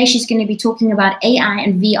 And today she's going to be talking about AI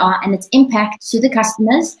and VR and its impact to the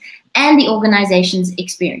customers and the organization's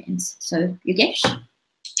experience. So, Yugesh?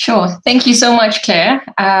 Sure. Thank you so much, Claire.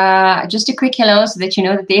 Just a quick hello so that you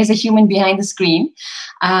know that there's a human behind the screen.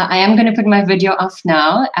 I am going to put my video off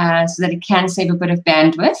now so that it can save a bit of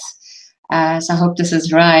bandwidth. So I hope this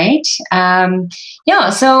is right.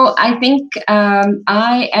 So I think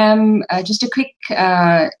I am just a quick,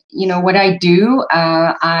 what I do.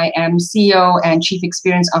 I am CEO and Chief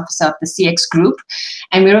Experience Officer of the CX Group,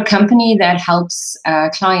 and we're a company that helps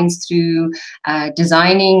clients through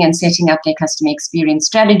designing and setting up their customer experience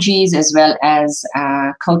strategies, as well as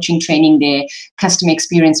coaching, training their customer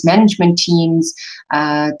experience management teams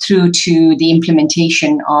through to the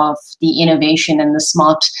implementation of the innovation and the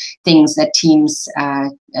smart things that teams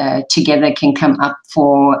together can come up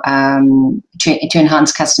for to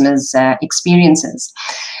enhance customers' experiences.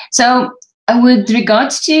 So with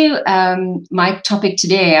regards to my topic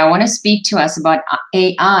today, I want to speak to us about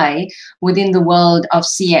AI within the world of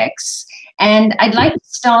CX. And I'd like to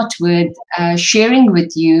start with sharing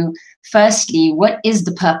with you firstly, what is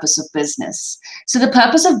the purpose of business? So the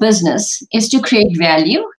purpose of business is to create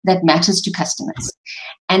value that matters to customers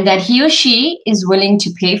and that he or she is willing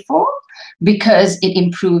to pay for because it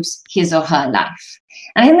improves his or her life.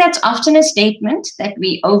 And I think that's often a statement that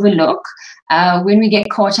we overlook when we get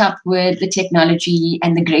caught up with the technology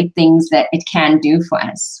and the great things that it can do for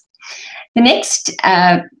us. The next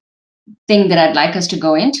thing that I'd like us to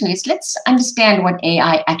go into is let's understand what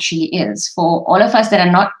AI actually is. For all of us that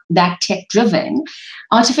are not that tech-driven,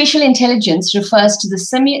 artificial intelligence refers to the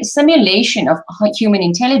simulation of human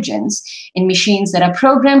intelligence in machines that are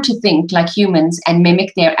programmed to think like humans and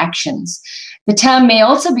mimic their actions. The term may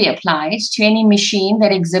also be applied to any machine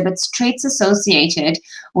that exhibits traits associated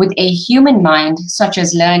with a human mind, such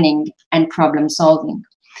as learning and problem solving.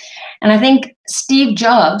 And I think Steve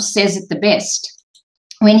Jobs says it the best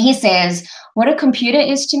when he says, what a computer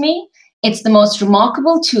is to me, it's the most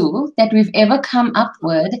remarkable tool that we've ever come up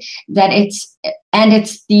with, and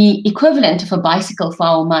it's the equivalent of a bicycle for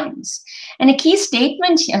our minds. And a key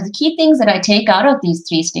statement, the key things that I take out of these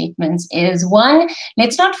three statements is, one,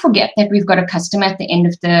 let's not forget that we've got a customer at the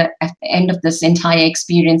end of this entire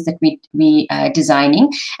experience that we are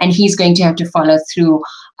designing, and he's going to have to follow through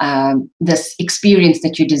this experience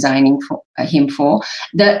that you're designing for him for.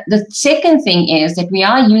 The second thing is that we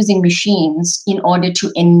are using machines in order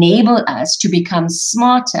to enable us to become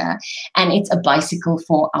smarter, and it's a bicycle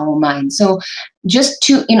for our mind. So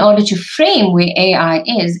in order to frame where AI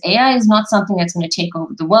is not something that's going to take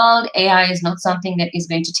over the world. AI is not something that is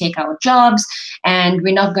going to take our jobs, and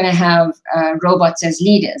we're not going to have robots as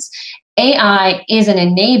leaders. AI is an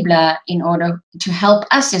enabler in order to help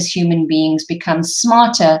us as human beings become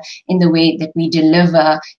smarter in the way that we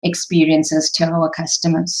deliver experiences to our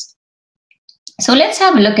customers. So let's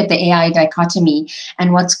have a look at the AI dichotomy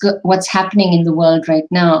and what's happening in the world right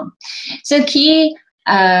now. So key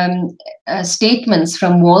statements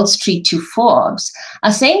from Wall Street to Forbes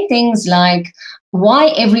are saying things like, why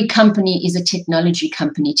every company is a technology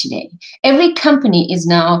company today. Every company is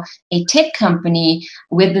now a tech company,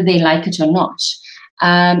 whether they like it or not.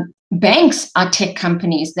 Banks are tech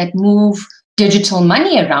companies that move digital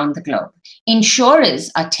money around the globe.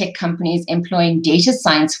 Insurers are tech companies employing data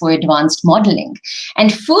science for advanced modeling.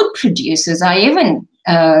 And food producers are even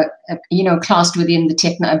classed within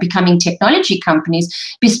the becoming technology companies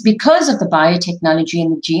because of the biotechnology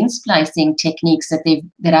and the gene splicing techniques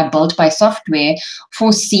that are built by software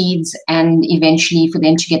for seeds and eventually for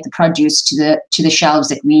them to get the produce to the shelves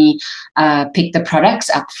that we pick the products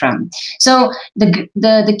up from. So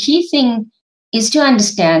the key thing is to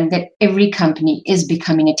understand that every company is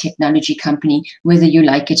becoming a technology company, whether you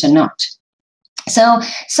like it or not. So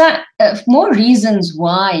more reasons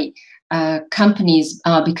why companies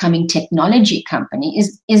are becoming technology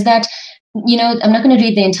companies is that, I'm not going to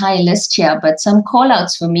read the entire list here, but some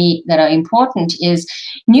call-outs for me that are important is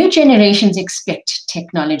new generations expect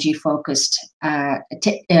technology-focused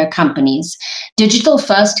companies.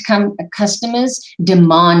 Digital-first customers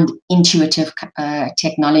demand intuitive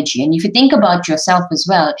technology. And if you think about yourself as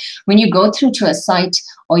well, when you go through to a site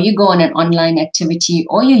or you go on an online activity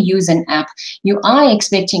or you use an app, you are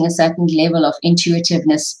expecting a certain level of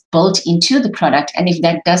intuitiveness built into the product. And if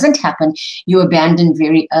that doesn't happen, you abandon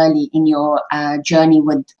very early in your journey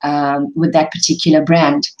with that particular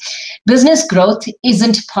brand. Business growth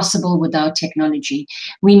isn't possible without technology.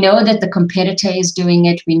 We know that the competitor is doing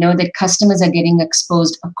it. We know that customers are getting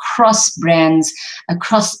exposed across brands,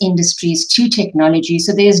 across industries to technology.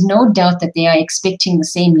 So there's no doubt that they are expecting the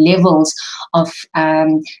same levels of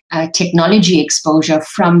technology exposure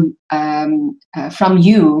from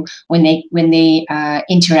you when they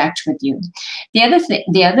interact with you.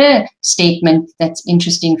 The other statement that's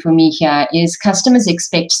interesting for me here is customers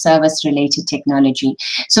expect service-related technology.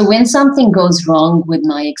 So when something goes wrong with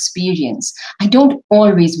my experience, I don't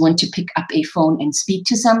always want to pick up a phone and speak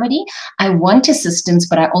to somebody. I want assistance,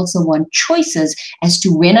 but I also want choices as to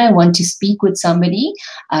when I want to speak with somebody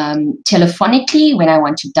telephonically, when I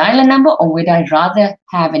want to dial a number, or would I rather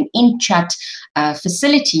have an in-chat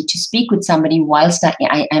facility to speak with somebody whilst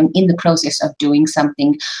I am in the process of doing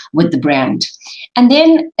something with the brand. And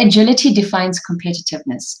then agility defines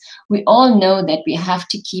competitiveness. We all know that we have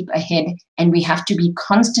to keep ahead and we have to be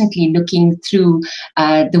constantly looking through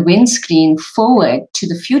the windscreen forward to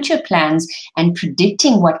the future plans and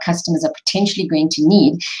predicting what customers are potentially going to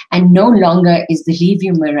need. And no longer is the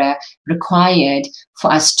rearview mirror required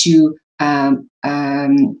for us to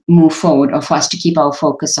move forward or for us to keep our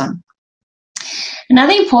focus on.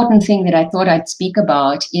 Another important thing that I thought I'd speak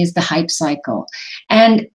about is the hype cycle.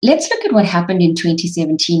 And let's look at what happened in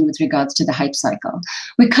 2017 with regards to the hype cycle.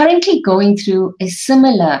 We're currently going through a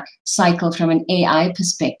similar cycle from an AI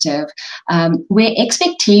perspective, where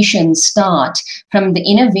expectations start from the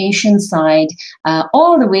innovation side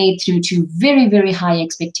all the way through to very, very high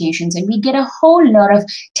expectations. And we get a whole lot of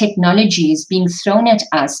technologies being thrown at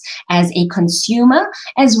us as a consumer,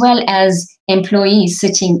 as well as employees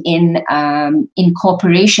sitting in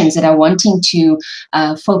corporations that are wanting to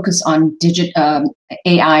focus on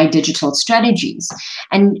AI digital strategies.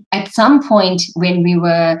 And at some point when we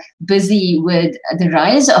were busy with the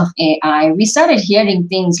rise of AI, we started hearing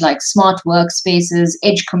things like smart workspaces,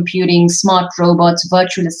 edge computing, smart robots,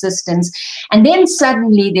 virtual assistants. And then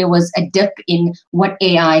suddenly there was a dip in what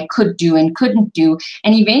AI could do and couldn't do.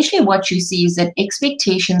 And eventually what you see is that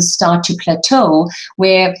expectations start to plateau,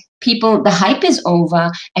 where the hype is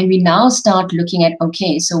over, and we now start looking at,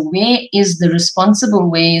 okay, so where is the responsible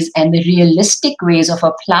ways and the realistic ways of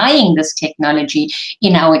applying this technology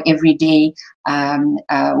in our everyday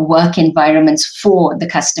work environments for the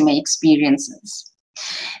customer experiences?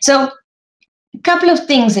 So a couple of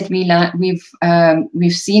things that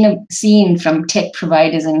we've seen from tech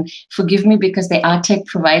providers, and forgive me because there are tech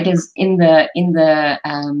providers in the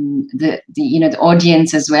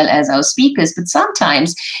audience as well as our speakers, but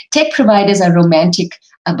sometimes tech providers are romantic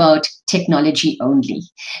about technology only.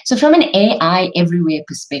 So from an AI everywhere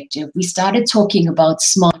perspective, we started talking about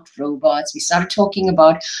smart robots, we started talking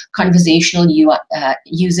about conversational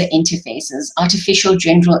user interfaces, artificial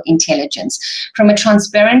general intelligence. From a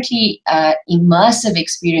transparently immersive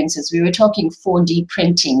experiences, we were talking 4D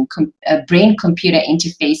printing, brain-computer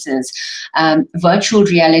interfaces, virtual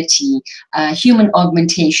reality, human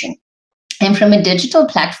augmentation. And from a digital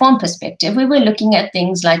platform perspective, we were looking at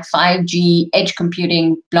things like 5G, edge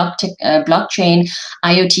computing, blockchain,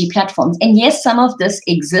 IoT platforms. And yes, some of this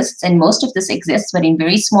exists, and most of this exists, but in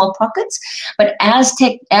very small pockets. But as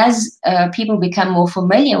people become more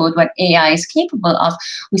familiar with what AI is capable of,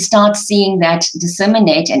 we start seeing that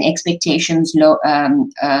disseminate and expectations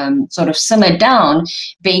sort of simmer down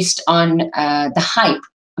based on the hype,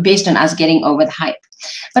 based on us getting over the hype.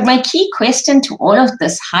 But my key question to all of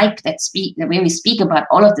this hype the way we speak about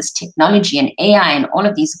all of this technology and AI and all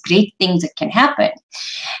of these great things that can happen,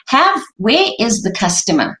 where is the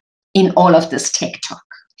customer in all of this tech talk?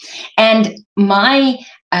 And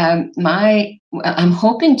I'm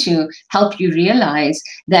hoping to help you realize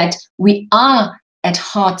that we are at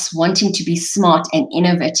hearts wanting to be smart and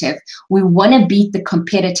innovative. We want to beat the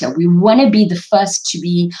competitor. We want to be the first to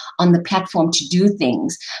be on the platform to do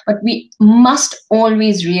things. But we must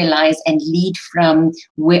always realize and lead from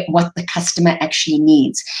what the customer actually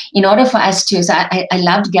needs. In order for us to, so I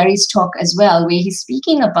loved Gary's talk as well, where he's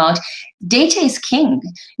speaking about data is king.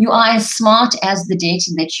 You are as smart as the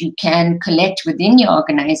data that you can collect within your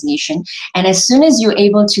organization. And as soon as you're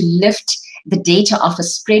able to lift the data off a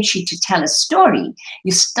spreadsheet to tell a story,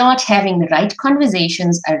 you start having the right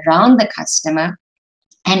conversations around the customer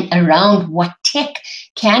and around what tech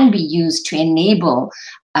can be used to enable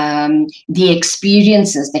the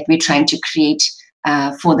experiences that we're trying to create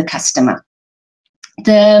for the customer.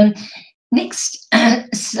 The next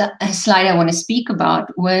slide I want to speak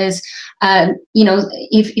about was,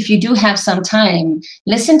 if you do have some time,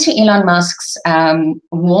 listen to Elon Musk's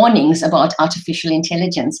warnings about artificial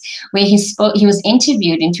intelligence, where he was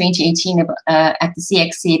interviewed in 2018 at the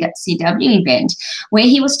CXCW event, where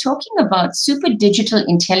he was talking about super digital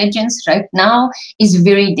intelligence right now is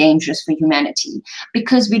very dangerous for humanity,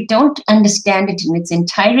 because we don't understand it in its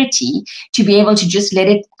entirety to be able to just let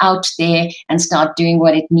it out there and start doing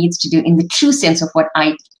what it needs to do in the true sense of what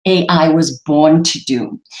AI was born to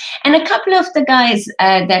do. And a couple of the guys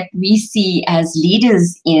that we see as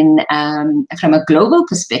leaders from a global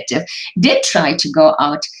perspective did try to go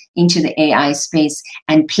out into the AI space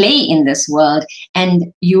and play in this world.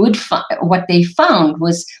 And what they found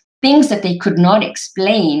was things that they could not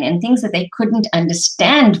explain and things that they couldn't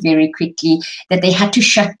understand very quickly, that they had to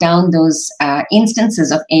shut down those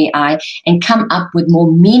instances of AI and come up with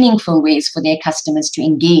more meaningful ways for their customers to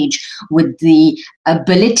engage with the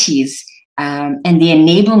abilities and the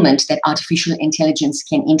enablement that artificial intelligence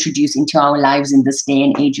can introduce into our lives in this day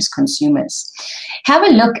and age as consumers. Have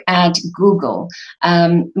a look at Google.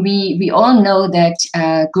 We all know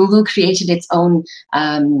that Google created its own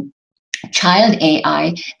child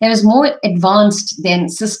AI that is more advanced than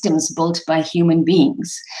systems built by human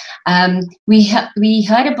beings. We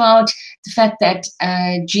heard about the fact that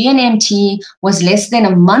GNMT was less than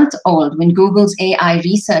a month old when Google's AI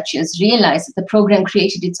researchers realized that the program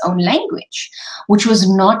created its own language, which was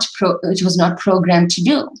not programmed to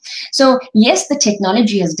do. So yes, the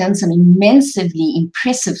technology has done some immensely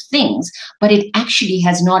impressive things, but it actually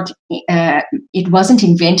has not. It wasn't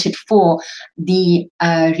invented for the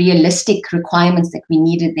realistic requirements that we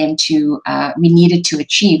needed to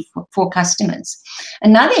achieve for customers.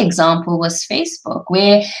 Another example was Facebook,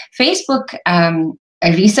 where Facebook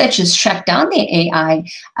researchers shut down their AI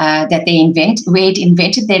that where it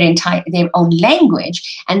invented their own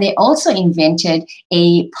language, and they also invented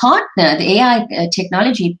a partner. The AI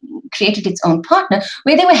technology created its own partner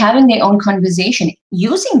where they were having their own conversation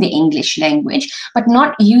using the English language, but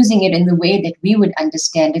not using it in the way that we would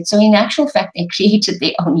understand it. So in actual fact, they created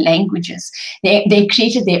their own languages. They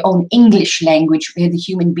created their own English language where the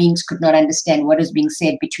human beings could not understand what is being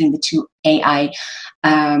said between the two AI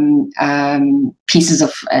pieces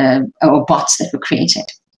of or bots that were created.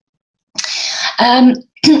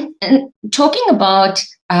 Talking about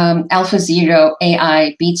AlphaZero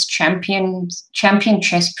AI beats champion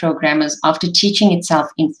chess programmers after teaching itself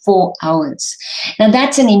in 4 hours. Now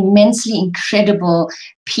that's an immensely incredible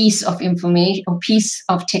piece of information or piece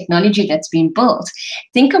of technology that's been built.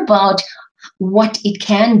 Think about what it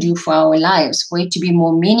can do for our lives, for it to be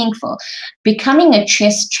more meaningful. Becoming a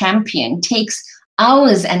chess champion takes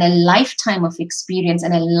hours and a lifetime of experience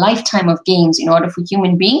and a lifetime of games in order for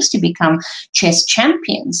human beings to become chess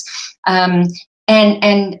champions.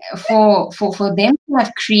 And for them to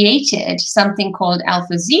have created something called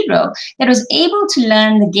AlphaZero that was able to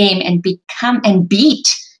learn the game and become and beat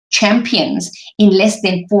champions in less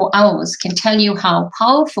than 4 hours can tell you how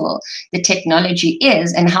powerful the technology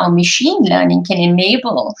is and how machine learning can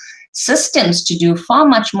enable systems to do far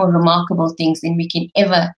much more remarkable things than we can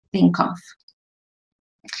ever think of.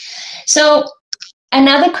 So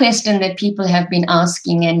another question that people have been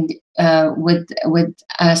asking, and with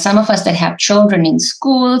some of us that have children in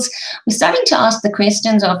schools, we're starting to ask the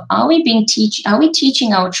questions of: are we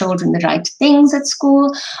teaching our children the right things at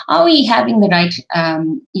school? Are we having the right,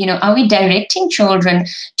 are we directing children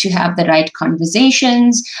to have the right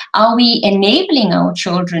conversations? Are we enabling our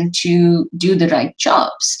children to do the right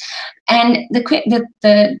jobs? And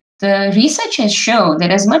the researchers show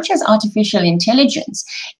that as much as artificial intelligence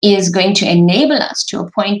is going to enable us to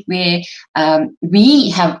a point where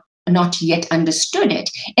we have not yet understood it,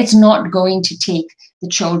 it's not going to take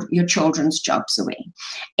your children's jobs away.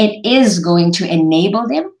 It is going to enable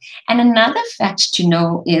them. And another fact to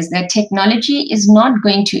know is that technology is not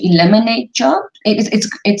going to eliminate jobs.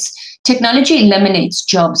 Technology eliminates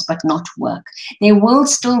jobs, but not work. There will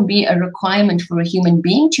still be a requirement for a human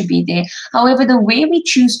being to be there. However, the way we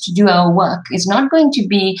choose to do our work is not going to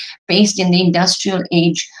be based in the industrial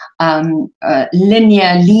age,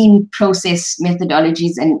 linear, lean process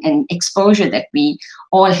methodologies and exposure that we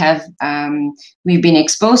all have, we've been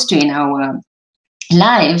exposed to in our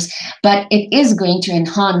lives, but it is going to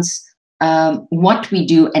enhance what we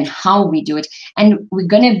do and how we do it. And we're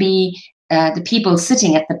going to be the people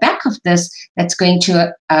sitting at the back of this that's going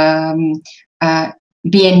to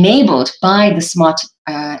be enabled by the smart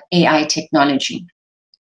AI technology.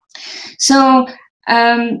 So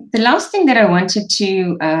the last thing that I wanted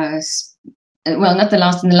to, well, not the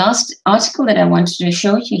last, in the last article that I wanted to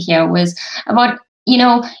show you here was about,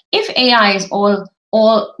 if AI is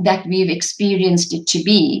all that we've experienced it to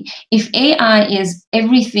be, if AI is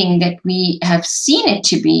everything that we have seen it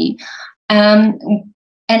to be,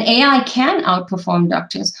 and AI can outperform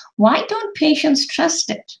doctors, why don't patients trust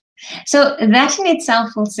it? So that in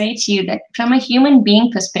itself will say to you that from a human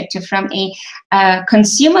being perspective, from a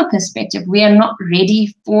consumer perspective, we are not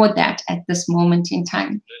ready for that at this moment in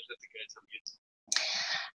time.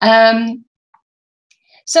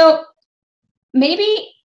 So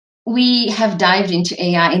maybe we have dived into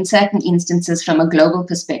AI in certain instances from a global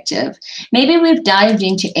perspective. Maybe we've dived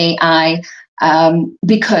into AI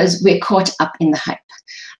because we're caught up in the hype.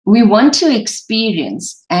 We want to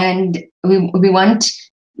experience, and we want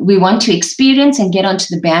to experience and get onto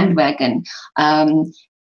the bandwagon,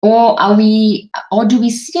 or do we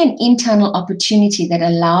see an internal opportunity that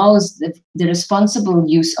allows the responsible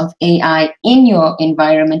use of AI in your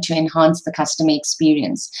environment to enhance the customer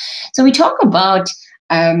experience? So we talk about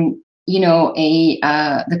the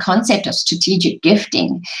concept of strategic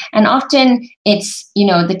gifting, and often it's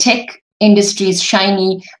the tech industry's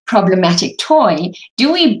shiny, problematic toy,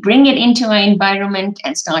 do we bring it into our environment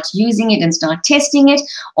and start using it and start testing it?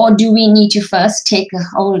 Or do we need to first take a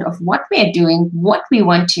hold of what we're doing, what we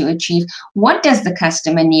want to achieve, what does the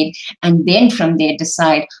customer need, and then from there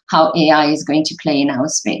decide how AI is going to play in our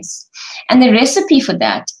space? And the recipe for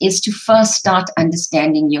that is to first start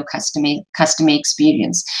understanding your customer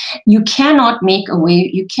experience. You cannot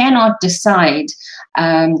you cannot decide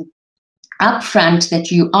upfront that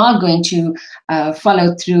you are going to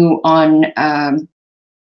follow through on an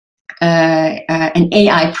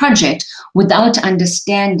AI project without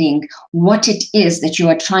understanding what it is that you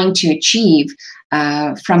are trying to achieve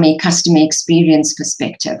from a customer experience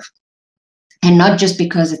perspective. And not just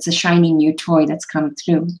because it's a shiny new toy that's come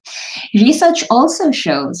through. Research also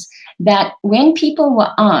shows that when people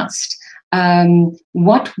were asked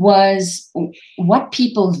what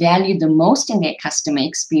people value the most in their customer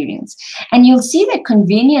experience, and you'll see that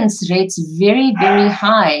convenience rates very, very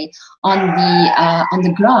high on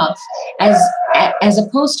the graph, as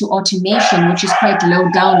opposed to automation, which is quite low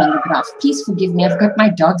down on the graph. Please forgive me, I've got my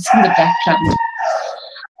dogs in the background.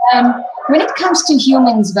 When it comes to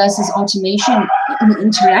humans versus automation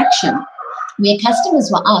interaction, where customers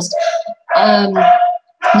were asked,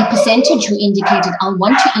 the percentage who indicated, I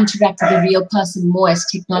want to interact with a real person more as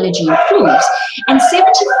technology improves. And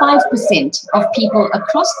 75% of people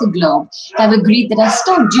across the globe have agreed that I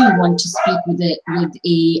still do want to speak with a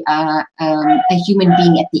human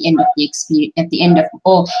being at the end of the experience,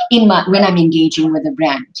 when I'm engaging with a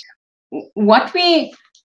brand.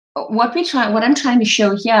 What I'm trying to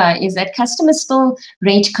show here is that customers still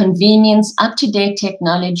rate convenience, up-to-date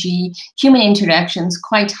technology, human interactions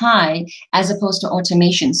quite high as opposed to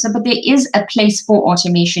automation. But there is a place for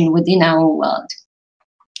automation within our world.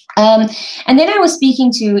 And then I was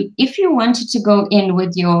speaking to, if you wanted to go in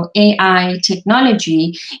with your AI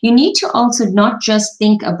technology, you need to also not just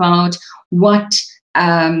think about what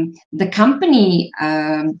the company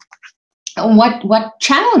what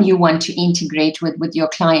channel you want to integrate with your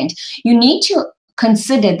client. You need to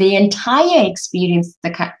consider the entire experience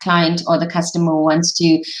the client or the customer wants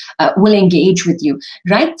to will engage with you,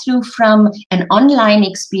 right through from an online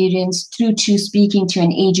experience through to speaking to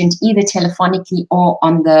an agent, either telephonically or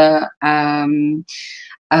on the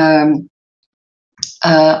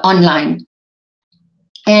online.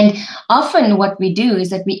 And often what we do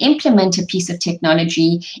is that we implement a piece of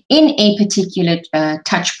technology in a particular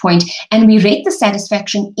touch point, and we rate the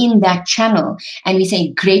satisfaction in that channel. And we say,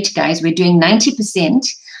 great, guys, we're doing 90%.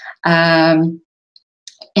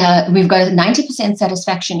 We've got a 90%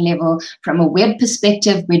 satisfaction level. From a web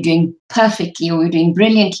perspective, we're doing perfectly or we're doing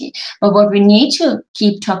brilliantly. But what we need to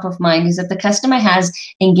keep top of mind is that the customer has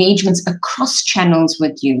engagements across channels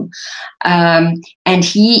with you. And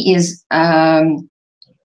he is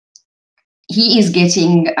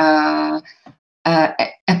getting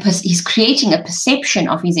he's creating a perception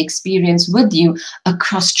of his experience with you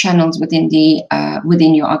across channels within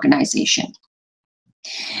within your organization.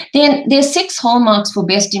 Then there's 6 hallmarks for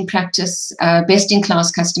best in practice, best in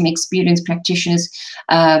class customer experience practitioners,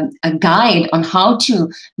 a guide on how to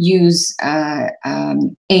use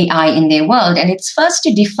AI in their world. And it's first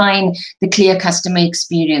to define the clear customer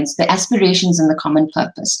experience, the aspirations and the common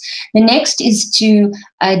purpose. The next is to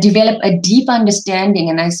develop a deep understanding,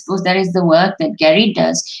 and I suppose that is the work that Gary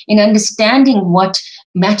does, in understanding what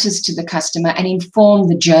matters to the customer and inform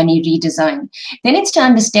the journey redesign. Then it's to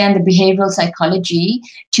understand the behavioral psychology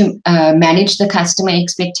to manage the customer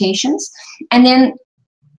expectations. And then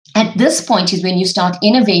at this point is when you start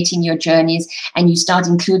innovating your journeys and you start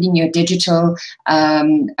including your digital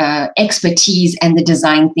expertise and the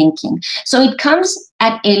design thinking. So it comes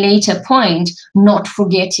at a later point, not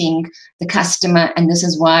forgetting the customer. And this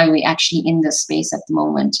is why we're actually in this space at the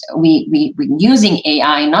moment. We're using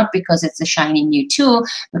AI, not because it's a shiny new tool,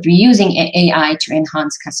 but we're using AI to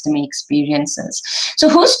enhance customer experiences. So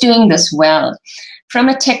who's doing this well? From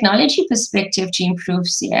a technology perspective to improve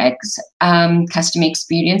CX, customer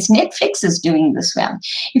experience, Netflix is doing this well.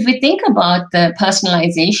 If we think about the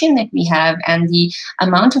personalization that we have and the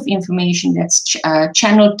amount of information that's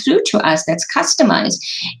channeled through to us that's customized,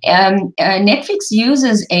 Netflix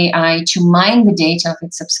uses AI to mine the data of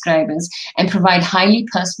its subscribers and provide highly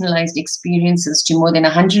personalized experiences to more than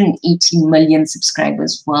 180 million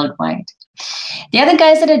subscribers worldwide. The other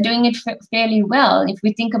guys that are doing it fairly well, if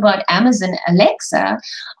we think about Amazon Alexa,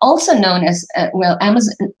 also known as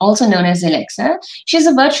Alexa, she's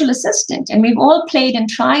a virtual assistant, and we've all played and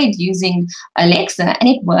tried using Alexa, and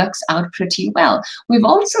it works out pretty well. We've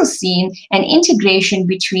also seen an integration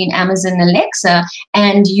between Amazon Alexa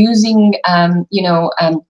and using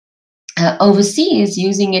overseas,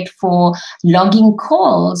 using it for logging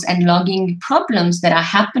calls and logging problems that are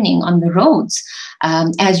happening on the roads.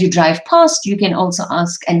 As you drive past, you can also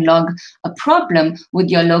ask and log a problem with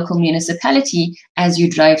your local municipality as you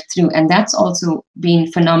drive through, and that's also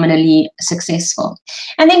been phenomenally successful.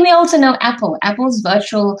 And then we also know Apple's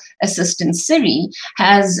virtual assistant Siri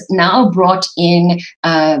has now brought in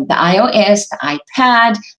the iOS, the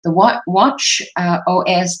iPad, the Watch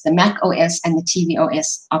OS, the Mac OS, and the TV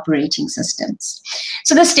OS operating systems.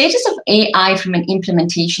 So the status of AI from an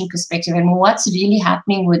implementation perspective and what's really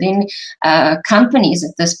happening within companies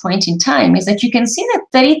at this point in time is that you can see that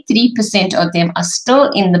 33% of them are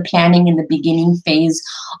still in the planning in the beginning phase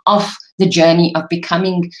of the journey of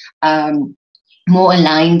becoming more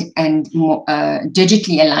aligned and more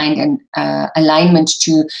digitally aligned and alignment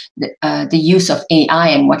to the use of AI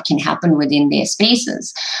and what can happen within their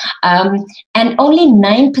spaces. And only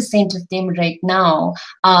 9% of them right now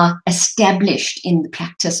are established in the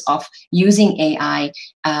practice of using AI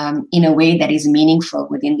in a way that is meaningful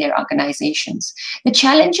within their organizations. The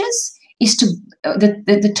challenges is to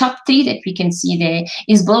the top three that we can see there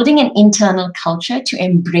is building an internal culture to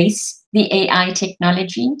embrace the AI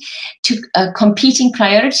technology, to competing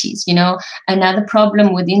priorities. You know, another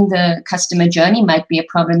problem within the customer journey might be a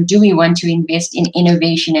problem. Do we want to invest in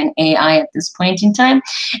innovation and AI at this point in time?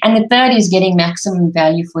 And the third is getting maximum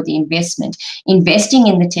value for the investment, investing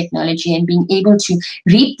in the technology and being able to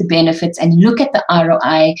reap the benefits and look at the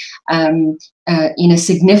ROI in a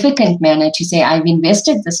significant manner to say, I've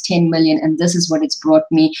invested this 10 million and this is what it's brought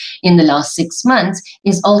me in the last 6 months,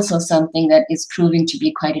 is also something that is proving to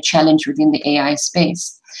be quite a challenge within the AI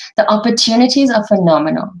space. The opportunities are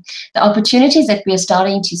phenomenal. The opportunities that we are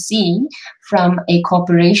starting to see from a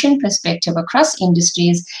corporation perspective across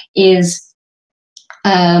industries is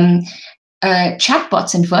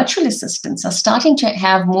chatbots and virtual assistants are starting to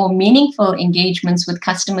have more meaningful engagements with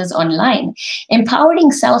customers online.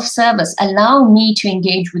 Empowering self-service, allow me to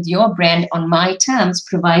engage with your brand on my terms,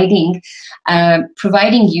 providing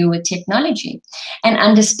you with technology. And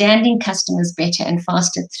understanding customers better and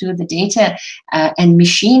faster through the data and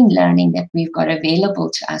machine learning that we've got available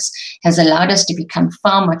to us has allowed us to become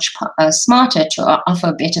far much smarter to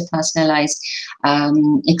offer better personalized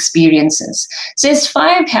experiences. So there's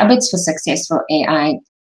 5 habits for successful AI.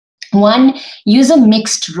 1, use a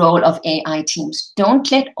mixed role of AI teams. Don't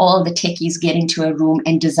let all the techies get into a room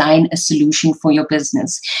and design a solution for your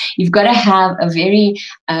business. You've got to have a very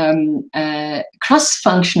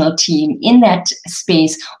cross-functional team in that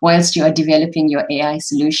space whilst you are developing your AI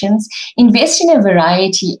solutions. Invest in a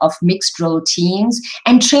variety of mixed role teams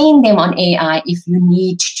and train them on AI if you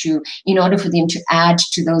need to, in order for them to add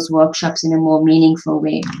to those workshops in a more meaningful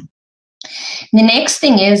way. The next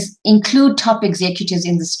thing is include top executives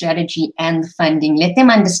in the strategy and the funding. Let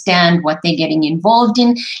them understand what they're getting involved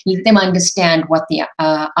in. Let them understand what the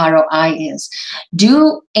ROI is.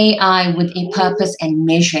 Do AI with a purpose and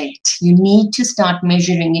measure it. You need to start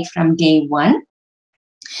measuring it from day one.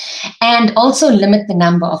 And also limit the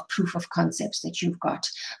number of proof of concepts that you've got.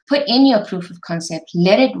 Put in your proof of concept,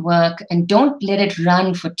 let it work, and don't let it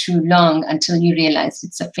run for too long until you realize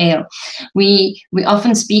it's a fail. We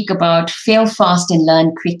often speak about fail fast and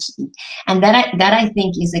learn quickly, and that I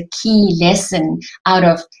think is a key lesson out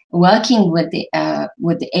of working with the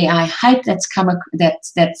AI hype that's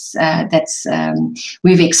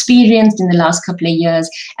we've experienced in the last couple of years,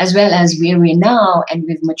 as well as where we're now, and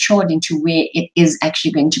we've matured into where it is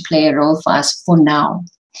actually going to play a role for us for now.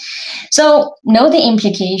 So know the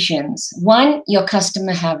implications. 1, your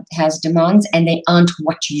customer has demands and they aren't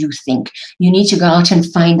what you think. You need to go out and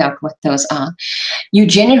find out what those are.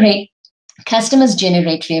 Customers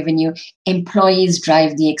generate revenue, employees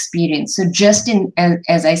drive the experience. So just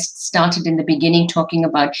as I started in the beginning talking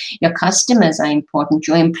about, your customers are important,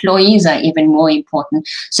 your employees are even more important.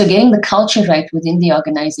 So getting the culture right within the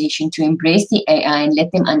organization to embrace the AI and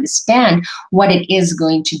let them understand what it is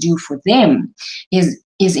going to do for them is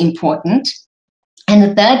important. And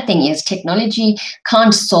the third thing is technology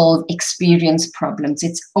can't solve experience problems.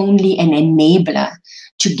 It's only an enabler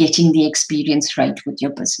to getting the experience right with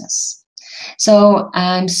your business. So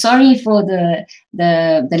I'm sorry for the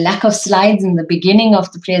lack of slides in the beginning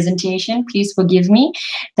of the presentation. Please forgive me.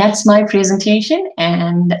 That's my presentation,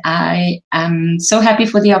 and I am so happy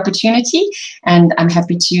for the opportunity, and I'm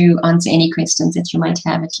happy to answer any questions that you might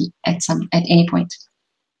have at any point.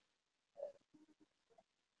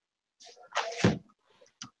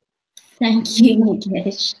 Thank you,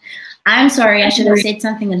 Yugesh. I'm sorry, I should have said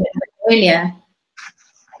something a little bit earlier.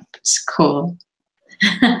 It's cool.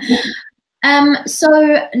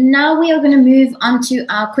 So now we are going to move on to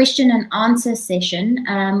our question and answer session.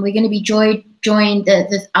 We're going to be joined,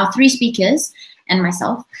 our three speakers and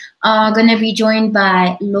myself are going to be joined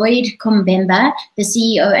by Lloyd Kumbemba, the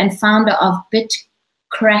CEO and founder of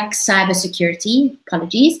BitCrack Cybersecurity,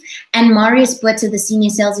 and Marius Buerter, the senior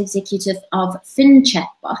sales executive of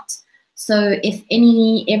FinChatbot. So if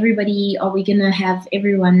everybody, are we going to have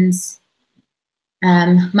everyone's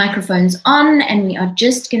microphones on, and we are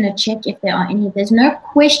just going to check if there are any. There's no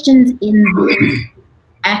questions in the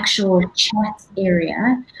actual chat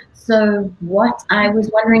area. So what I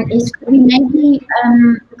was wondering is, could we maybe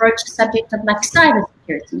broach the subject of like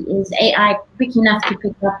cybersecurity? Is AI quick enough to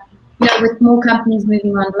pick up, with more companies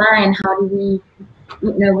moving online, how do we,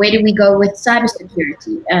 where do we go with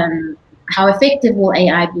cybersecurity? How effective will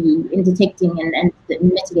AI be in detecting and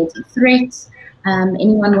mitigating threats?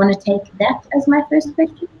 Anyone want to take that as my first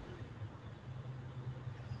question?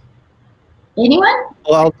 Anyone?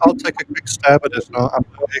 Well, I'll take a quick stab at it. I'm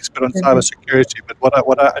no expert on cybersecurity, but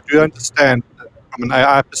what I do understand from an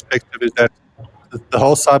AI perspective is that the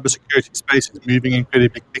whole cybersecurity space is moving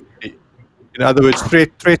incredibly quickly. In other words,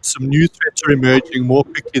 some new threats are emerging more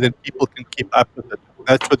quickly than people can keep up with it.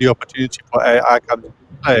 That's where the opportunity for AI comes into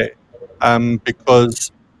play,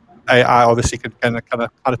 because AI obviously can kind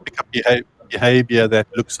of pick up behavior that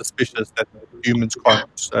looks suspicious that humans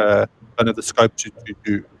can't under the scope to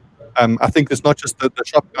do. I think it's not just the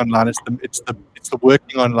shopping online; it's the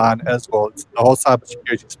working online as well. The whole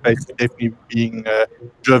cybersecurity space is definitely being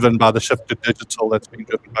driven by the shift to digital that's being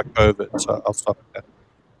driven by COVID. So I'll stop at that.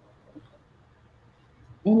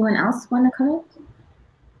 Anyone else want to comment?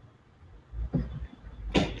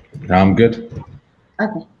 No, I'm good.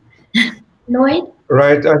 Okay. Lloyd?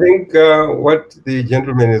 Right. I think what the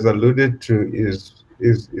gentleman has alluded to is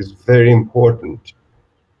very important.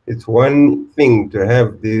 It's one thing to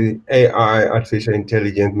have the AI, artificial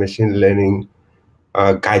intelligence, machine learning,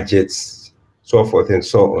 gadgets, so forth and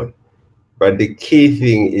so on. But the key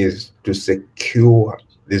thing is to secure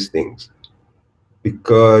these things,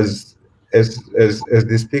 because as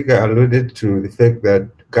the speaker alluded to, the fact that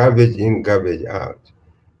garbage in, garbage out.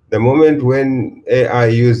 The moment when AI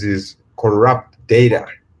uses corrupt data,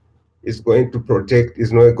 it's going to protect,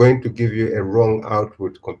 it's not going to give you a wrong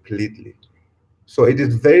output completely. So it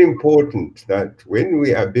is very important that when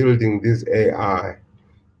we are building these AI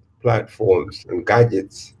platforms and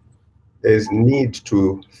gadgets, there's need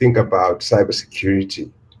to think about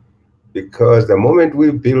cybersecurity, because the moment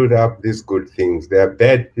we build up these good things, there are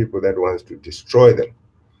bad people that wants to destroy them.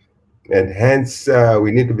 And hence,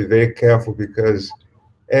 we need to be very careful, because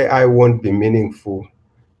AI won't be meaningful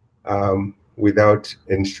without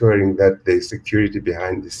ensuring that there's security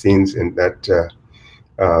behind the scenes, and that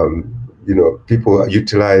people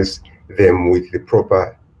utilize them with the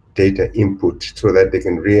proper data input so that they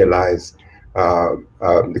can realize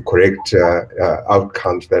the correct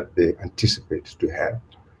outcomes that they anticipate to have.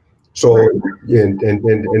 So, and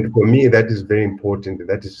for me, that is very important.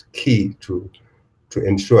 That is key to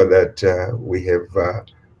ensure that we have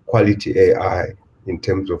quality AI in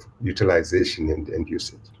terms of utilization and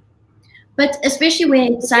usage. But especially where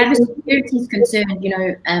cybersecurity is concerned,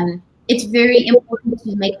 it's very important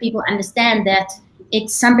to make people understand that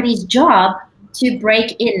it's somebody's job to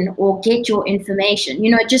break in or get your information.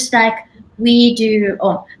 Just like we do,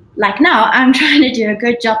 or like now, I'm trying to do a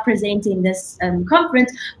good job presenting this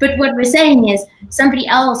conference, but what we're saying is somebody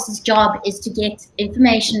else's job is to get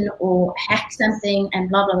information or hack something and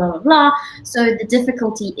blah, blah, blah, blah, blah. So the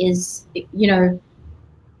difficulty is,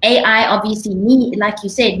 AI obviously like you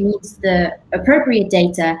said, needs the appropriate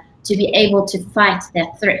data to be able to fight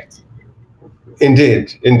that threat.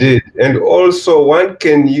 Indeed, indeed. And also one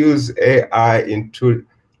can use AI in two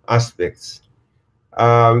aspects.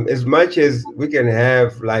 As much as we can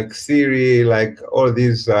have like Siri, like all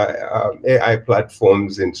these AI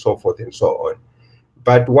platforms and so forth and so on,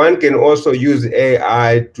 but one can also use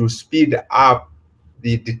AI to speed up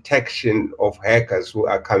the detection of hackers who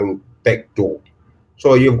are coming backdoor.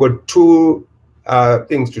 So you've got two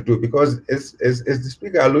things to do, because as the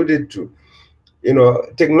speaker alluded to,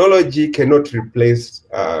 technology cannot replace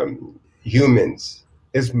humans.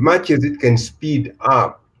 As much as it can speed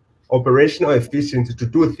up operational efficiency to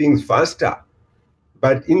do things faster,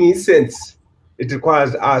 but in essence, it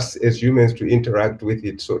requires us as humans to interact with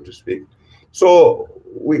it, so to speak. So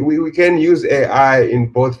we can use AI in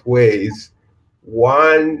both ways.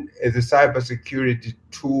 One as a cybersecurity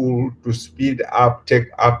tool to speed up, take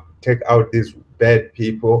out these bad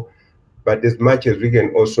people, but as much as we can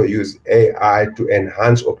also use AI to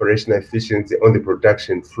enhance operational efficiency on the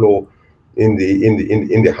production floor in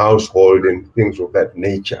the household and things of that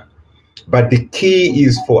nature. But the key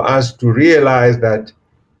is for us to realize that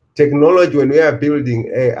technology, when we are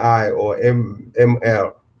building AI or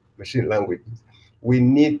ML, machine language, we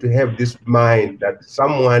need to have this mind that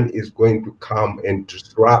someone is going to come and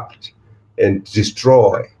disrupt and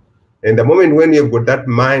destroy. And the moment when you've got that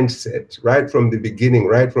mindset right from the beginning,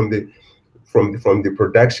 right from the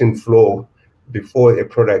production flow, before a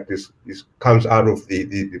product comes out of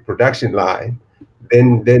the production line,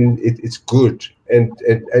 then it's good. And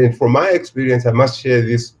from my experience, I must share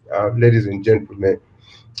this, ladies and gentlemen.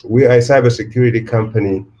 We are a cybersecurity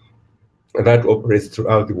company that operates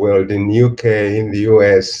throughout the world, in the UK, in the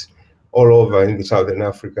US, all over in Southern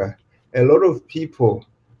Africa. A lot of people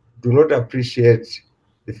do not appreciate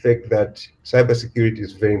the fact that cybersecurity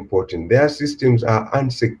is very important. Their systems are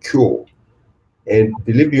unsecure. And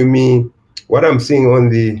believe you me, what I'm seeing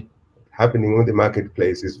happening on the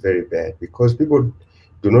marketplace is very bad, because people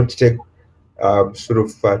do not take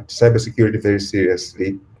cybersecurity very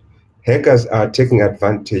seriously. Hackers are taking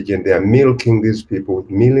advantage, and they are milking these people with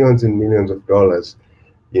millions and millions of dollars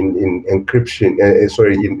in encryption,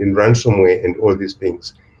 in ransomware and all these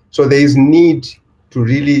things. So there is need to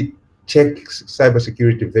really check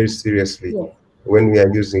cybersecurity very seriously. Yes. When we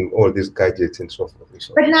are using all these gadgets and so forth and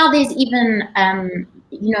so on. But now there's even,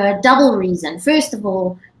 a double reason. First of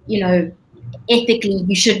all, ethically,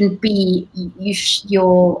 you shouldn't be,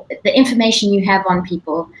 the information you have on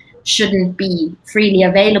people shouldn't be freely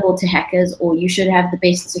available to hackers, or you should have the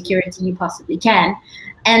best security you possibly can.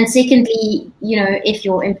 And secondly,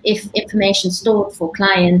 if information stored for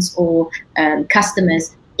clients or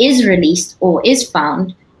customers is released or is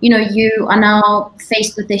found, you are now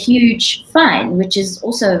faced with a huge fine, which is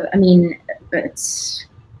also, it's,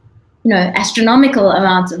 astronomical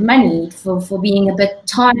amounts of money for being a bit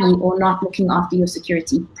tardy or not looking after your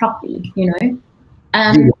security properly,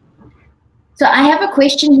 So I have a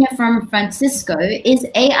question here from Francisco. Is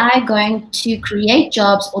AI going to create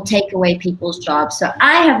jobs or take away people's jobs? So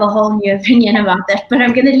I have a whole new opinion about that, but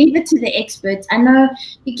I'm going to leave it to the experts. I know,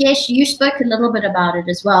 Yugesh, you spoke a little bit about it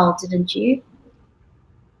as well, didn't you?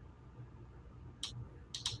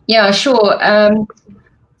 Yeah, sure.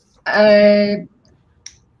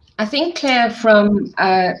 I think, Claire,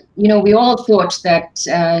 we all thought that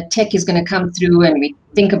tech is going to come through, and we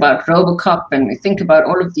think about Robocop, and we think about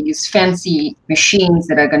all of these fancy machines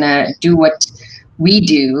that are going to do what we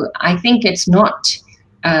do. I think it's not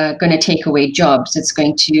going to take away jobs. It's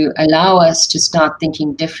going to allow us to start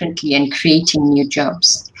thinking differently and creating new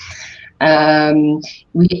jobs.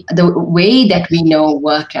 The way that we know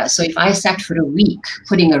workers. So if I sat for a week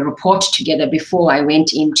putting a report together before I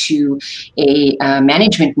went into a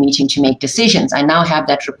management meeting to make decisions, I now have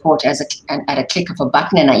that report at a click of a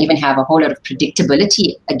button, and I even have a whole lot of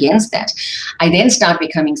predictability against that. I then start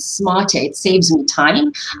becoming smarter. It saves me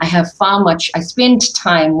time. I spend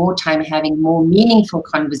more time having more meaningful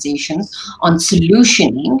conversations on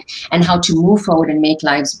solutioning and how to move forward and make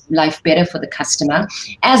life better for the customer,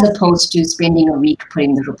 as opposed to spending a week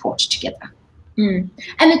putting the report together. And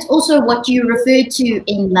it's also what you referred to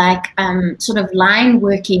in sort of line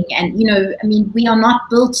working, and we are not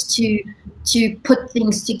built to put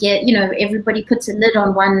things together. Everybody puts a lid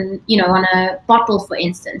on one, on a bottle, for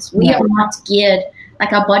instance. We are not geared,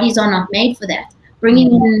 our bodies are not made for that.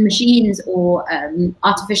 Bringing in machines or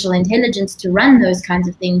artificial intelligence to run those kinds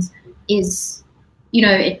of things is,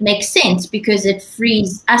 it makes sense, because it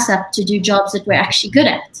frees us up to do jobs that we're actually good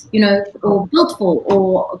at, or built for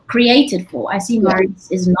or created for. I see Maurice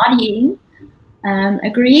is nodding.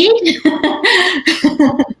 Agreed?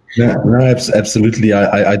 No, absolutely.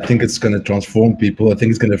 I think it's going to transform people. I think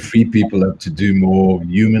it's going to free people up to do more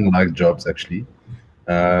human-like jobs, actually.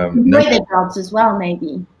 Weather jobs as well,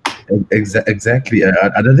 maybe. Exactly.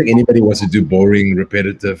 I don't think anybody wants to do boring,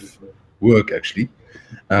 repetitive work, actually.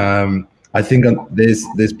 I think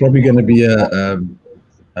there's probably going to be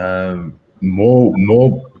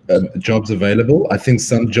more jobs available. I think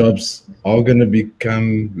some jobs are going to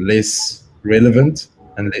become less relevant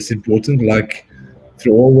and less important. Like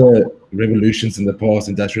through all the revolutions in the past,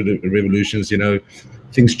 industrial revolutions,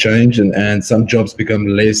 things change, and some jobs become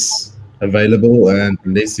less available and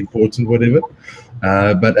less important, whatever.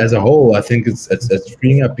 But as a whole, I think it's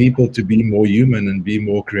freeing up people to be more human and be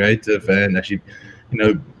more creative, and actually,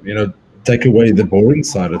 take away the boring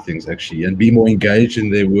side of things, actually, and be more engaged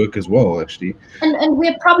in their work as well, actually. And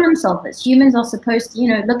we're problem solvers. Humans are supposed to,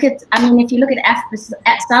 if you look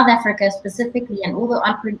at South Africa specifically, and all the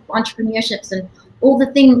entrepreneurships and all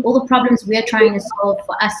the problems we're trying to solve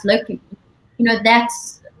for us locally,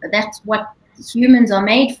 that's what humans are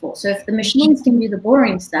made for. So if the machines can do the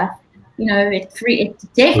boring stuff, you know, it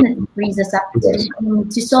definitely frees us up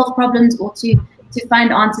to solve problems or to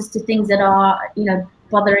find answers to things that are, you know,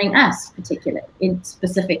 bothering us specifically,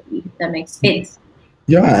 if that makes sense.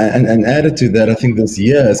 Yeah, and added to that, I think this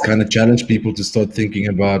year has kind of challenged people to start thinking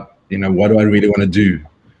about, you know, what do I really want to do?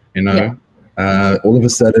 You know, all of a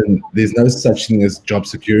sudden, there's no such thing as job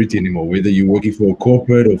security anymore. Whether you're working for a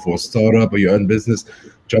corporate or for a startup or your own business,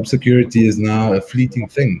 job security is now a fleeting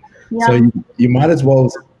thing. Yeah. So you might as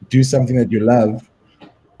well do something that you love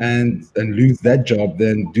and lose that job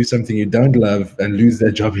than do something you don't love and lose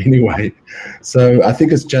that job anyway. So I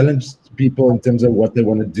think it's challenged people in terms of what they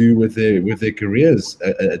want to do with their careers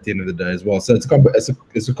at the end of the day as well. So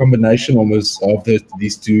it's a combination almost of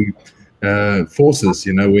these two forces,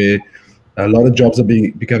 you know, where a lot of jobs are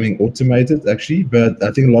becoming automated actually, but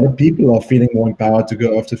I think a lot of people are feeling more empowered to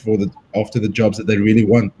go after the jobs that they really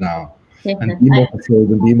want now. Definitely. And be more fulfilled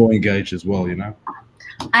and be more engaged as well, you know.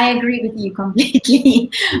 I agree with you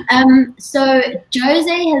completely. So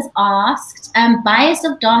Jose has asked, bias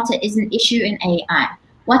of data is an issue in AI.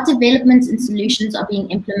 What developments and solutions are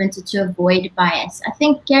being implemented to avoid bias? I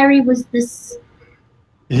think Gary was this.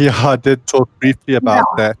 Yeah, I did talk briefly about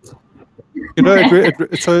that. You know,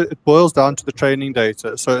 so it boils down to the training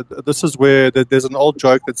data. So this is where there's an old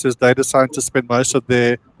joke that says data scientists spend most of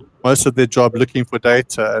their job looking for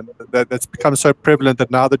data, and that's become so prevalent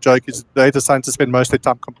that now the joke is data scientists spend most of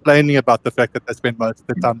their time complaining about the fact that they spend most of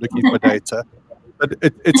their time looking for data. But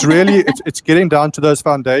it's really getting down to those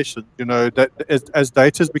foundations. You know, that as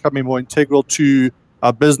data is becoming more integral to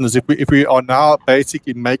our business, if we are now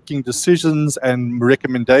basically making decisions and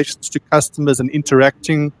recommendations to customers and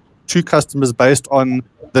interacting to customers based on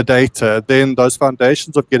the data, then those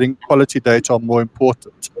foundations of getting quality data are more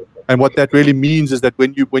important. And what that really means is that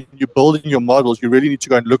when you're building your models, you really need to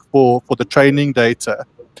go and look for the training data.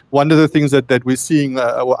 One of the things that we're seeing,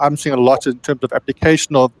 I'm seeing a lot in terms of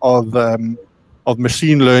application of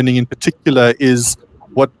machine learning in particular, is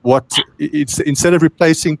it's instead of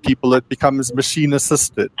replacing people, it becomes machine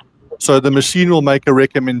assisted. So the machine will make a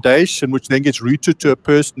recommendation, which then gets routed to a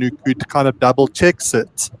person who kind of double checks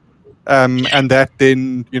it. And that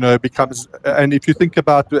then, you know, becomes, and if you think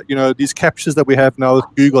about, you know, these captures that we have now with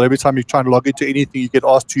Google, every time you try and log into anything, you get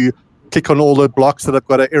asked to click on all the blocks that have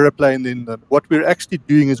got an aeroplane in them. What we're actually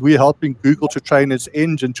doing is we're helping Google to train its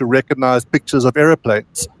engine to recognize pictures of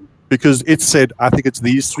aeroplanes, because it said, I think it's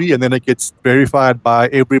these three, and then it gets verified by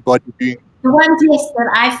everybody doing. The one test that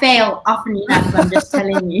I fail often enough, I'm just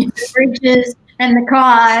telling you, the bridges and the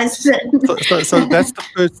cars. So that's the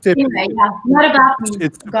first step. Anyway, yeah, not about me.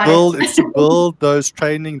 It's to build those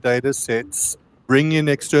training data sets, bring in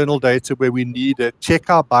external data where we need it, check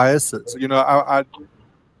our biases. You know,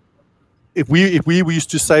 if we used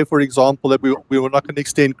to say, for example, that we were not going to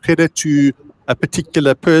extend credit to a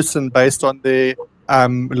particular person based on their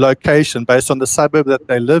location, based on the suburb that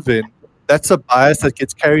they live in, that's a bias that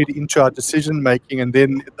gets carried into our decision making, and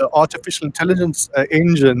then the artificial intelligence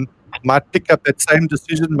engine might pick up that same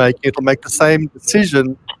decision making. It'll make the same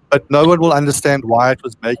decision, but no one will understand why it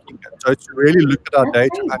was making it. So it's to really look at our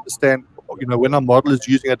data and understand, you know, when our model is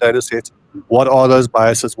using a data set, what are those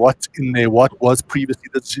biases, what's in there, what was previously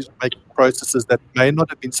the decision making processes that may not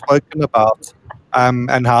have been spoken about,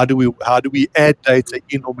 and how do we add data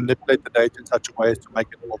in or manipulate the data in such a way as to make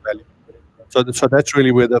it more valuable. So that's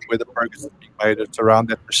really where the progress is being made. It's around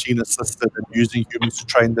that machine assisted and using humans to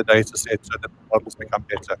train the data set so that the models become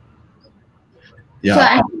better.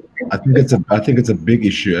 Yeah, I think it's a big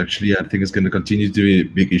issue actually. I think it's going to continue to be a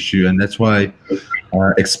big issue, and that's why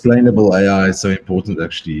explainable AI is so important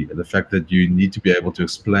actually. The fact that you need to be able to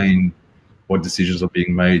explain what decisions are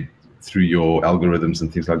being made through your algorithms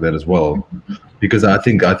and things like that as well, because I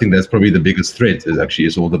think that's probably the biggest threat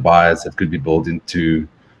is all the bias that could be built into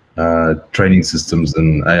training systems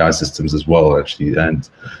and AI systems as well actually. And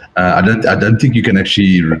I don't think you can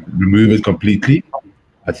actually remove it completely.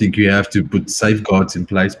 I think you have to put safeguards in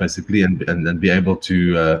place basically, and be able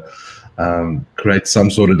to create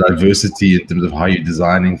some sort of diversity in terms of how you're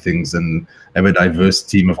designing things, and have a diverse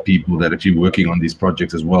team of people that are actually working on these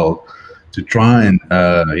projects as well, to try and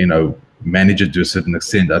you know, manage it to a certain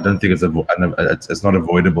extent. I don't think it's not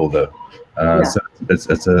avoidable though. So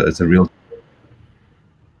it's a real.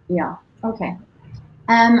 Yeah. Okay.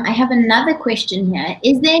 I have another question here.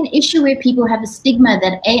 Is there an issue where people have a stigma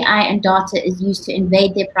that AI and data is used to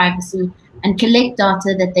invade their privacy and collect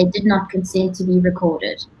data that they did not consent to be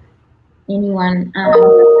recorded? Anyone?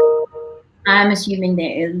 I'm assuming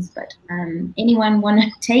there is, but anyone want to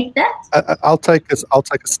take that? I'll take a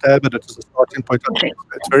stab at it as a starting point. Okay.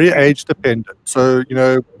 It's very age dependent. So, you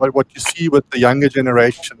know, what you see with the younger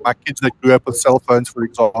generation, my kids that grew up with cell phones, for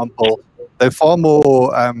example, they're far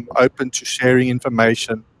more open to sharing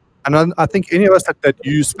information. And I think any of us that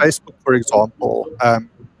use Facebook, for example,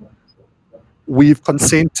 we've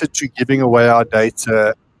consented to giving away our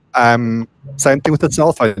data. Same thing with the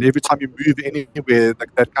cell phone. Every time you move anywhere,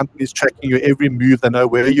 like that company is tracking your every move. They know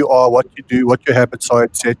where you are, what you do, what your habits are,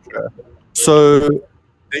 etc. So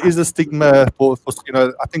there is a stigma for you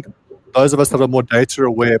know. I think those of us that are more data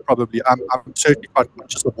aware, probably. I'm certainly quite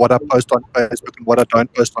conscious of what I post on Facebook and what I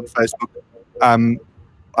don't post on Facebook.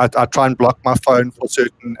 I try and block my phone for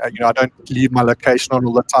certain. You know, I don't leave my location on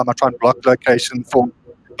all the time. I try and block location for.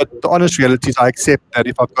 But the honest reality is I accept that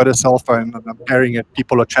if I've got a cell phone and I'm carrying it,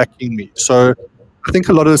 people are tracking me. So I think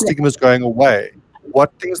a lot of the stigma is going away.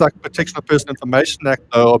 What things like Protection of Personal Information Act,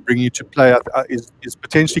 though, are bringing to play is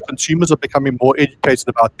potentially consumers are becoming more educated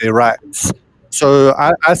about their rights. So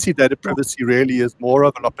I see data privacy really as more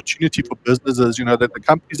of an opportunity for businesses, you know, that the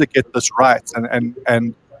companies that get this right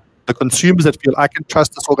and the consumers that feel I can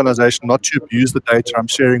trust this organization not to abuse the data I'm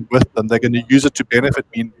sharing with them, they're going to use it to benefit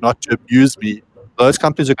me, not to abuse me. Those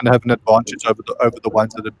companies are going to have an advantage over the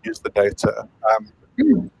ones that abuse the data.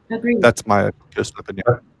 That's my personal opinion.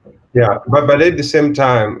 Yeah, but at the same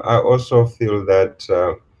time, I also feel that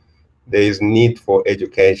there is need for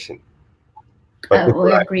education,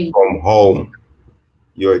 particularly from home.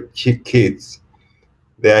 Your kids,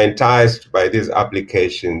 they are enticed by these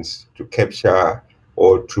applications to capture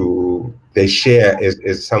or they share,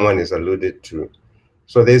 as someone has alluded to.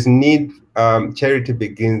 So there's need. Charity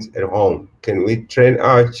begins at home. Can we train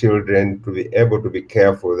our children to be able to be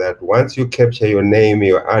careful that once you capture your name,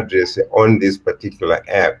 your address on this particular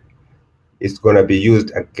app, it's going to be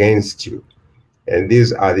used against you? And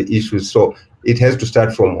these are the issues. So it has to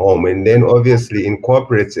start from home, and then obviously in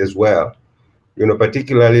corporates as well. You know,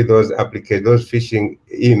 particularly those applications, those phishing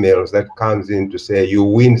emails that comes in to say you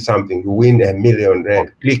win something, you win R1 million.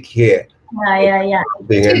 Click here. Yeah.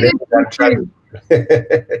 Then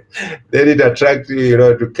it attracts you, you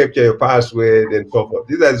know, to capture your password and so forth.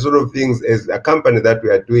 These are the sort of things as a company that we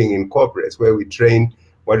are doing in corporates, where we train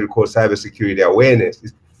what we call cybersecurity awareness.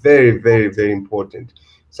 It's very, very, very important.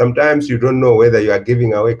 Sometimes you don't know whether you are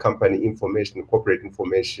giving away company information, corporate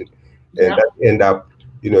information, and that end up,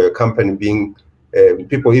 you know, a company being,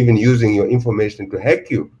 people even using your information to hack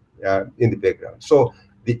you in the background. So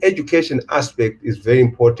the education aspect is very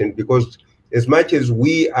important, because as much as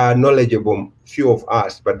we are knowledgeable, few of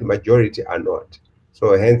us, but the majority are not.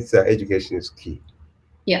 So hence education is key.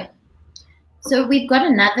 Yeah. So we've got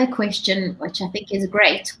another question, which I think is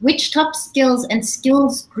great. Which top skills and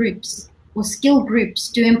skills groups or skill groups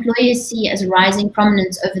do employers see as rising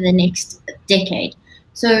prominence over the next decade?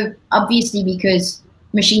 So obviously, because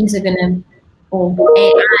machines are going to, or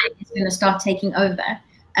AI is going to start taking over,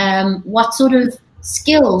 what sort of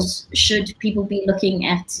skills should people be looking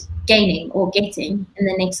at gaining or getting in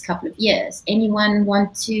the next couple of years? Anyone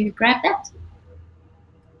want to grab that?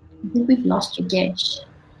 I think we've lost Yugesh.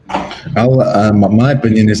 My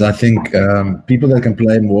opinion is I think people that can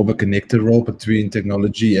play more of a connector role between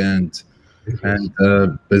technology and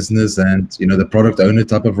business and, you know, the product owner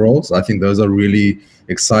type of roles. I think those are really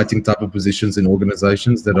exciting type of positions in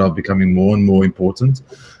organizations that are becoming more and more important.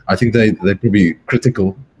 I think they're probably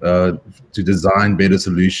critical to design better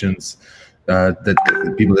solutions,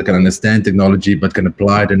 that people that can understand technology but can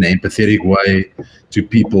apply it in an empathetic way to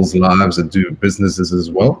people's lives and to businesses as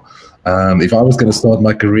well. If I was going to start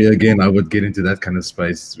my career again, I would get into that kind of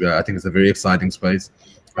space. I think it's a very exciting space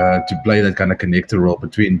to play that kind of connector role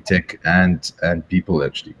between tech and people,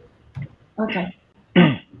 actually. Okay,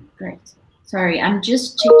 great. Sorry, I'm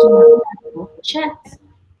just checking the chat.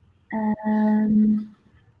 I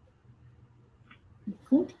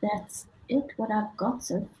think that's it, what I've got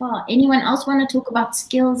so far. Anyone else want to talk about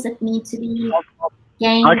skills that need to be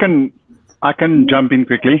gained? I can jump in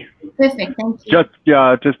quickly. Perfect, thank you.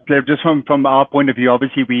 Just from our point of view,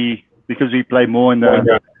 obviously because we play more in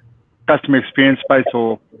the customer experience space,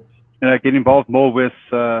 or get involved more with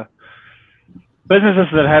businesses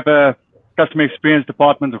that have a customer experience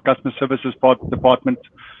department or customer services department,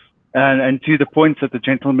 and to the points that the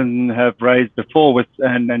gentlemen have raised before with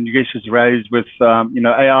and Yugesh has raised with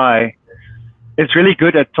AI, it's really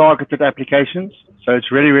good at targeted applications. So it's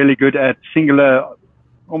really, really good at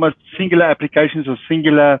almost singular applications or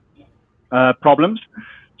singular problems.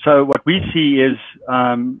 So what we see is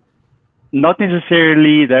not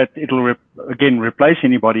necessarily that it'll replace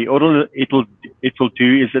anybody. All it will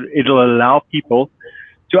do is that it'll allow people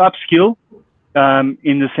to upskill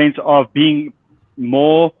in the sense of being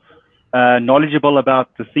more knowledgeable about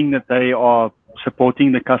the thing that they are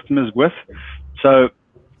supporting the customers with. So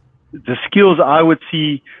the skills I would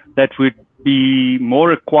see that would be more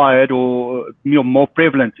required or more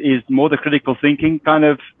prevalent is more the critical thinking kind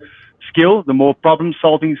of skill, the more problem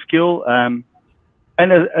solving skill, and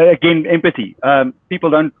again, empathy. People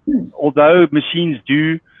don't, although machines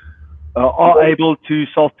are able to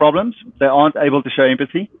solve problems, they aren't able to show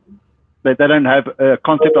empathy. They don't have a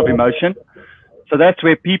concept of emotion. So that's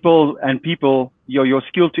where your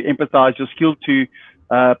skill to empathize, your skill to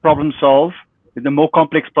problem solve, the more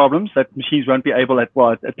complex problems that machines won't be able, at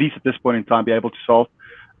least at this point in time, be able to solve.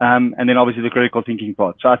 And then obviously the critical thinking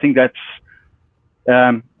part. So I think that's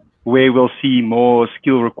where we'll see more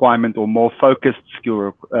skill requirement or more focused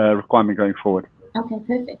skill requirement going forward. Okay,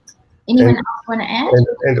 perfect. Anyone else want to add?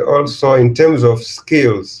 And also in terms of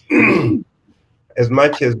skills, as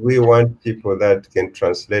much as we want people that can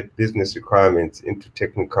translate business requirements into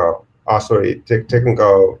technical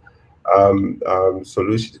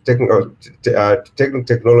solutions,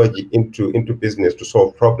 technology into business to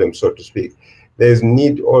solve problems, so to speak. There's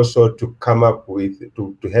need also to come up with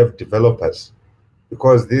to have developers,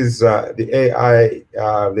 because the AI,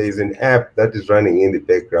 there is an app that is running in the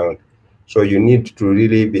background. So you need to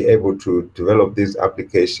really be able to develop these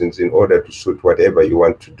applications in order to suit whatever you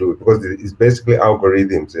want to do, because it's basically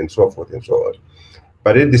algorithms and so forth and so on.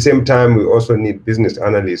 But at the same time, we also need business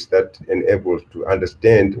analysts that enable to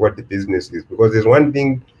understand what the business is, because there's one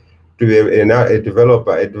thing to be a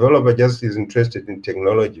developer. A developer just is interested in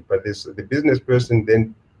technology, but the business person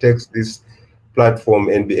then takes this platform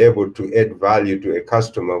and be able to add value to a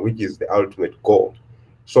customer, which is the ultimate goal.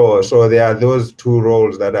 So there are those two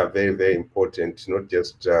roles that are very, very important, not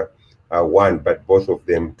just one, but both of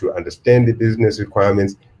them, to understand the business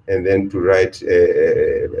requirements and then to write,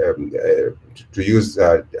 to use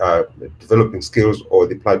developing skills or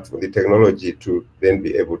the platform, the technology, to then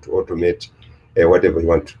be able to automate whatever you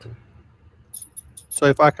want to do. So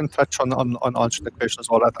if I can touch on answering the question as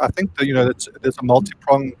well, I think that there's a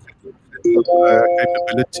multi-pronged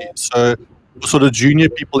capability. So for sort of junior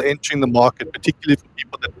people entering the market, particularly for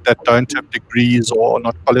people that don't have degrees or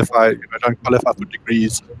not qualify, don't qualify for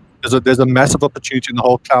degrees, there's a massive opportunity in the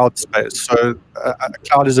whole cloud space. So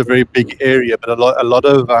cloud is a very big area, but a lot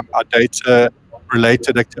of our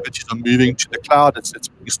data-related activities are moving to the cloud. It's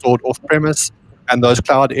being stored off-premise, and those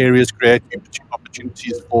cloud areas create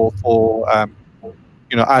opportunities for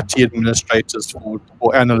IT administrators,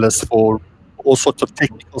 for analysts, for all sorts of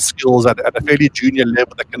technical skills at a fairly junior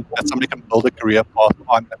level that somebody can build a career path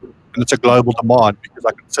on. And it's a global demand, because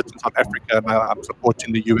I can sit in South Africa and I'm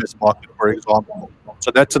supporting the US market, for example.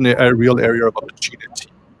 So that's a real area of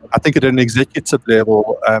opportunity. I think at an executive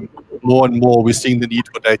level, more and more we're seeing the need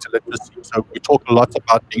for data literacy. So we talk a lot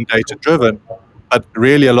about being data driven, but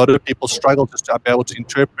really a lot of people struggle just to be able to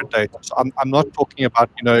interpret data. So I'm not talking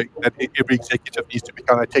about that every executive needs to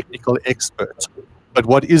become a technical expert. But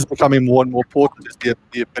what is becoming more and more important is the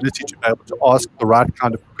ability to be able to ask the right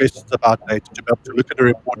kind of questions about data, to be able to look at a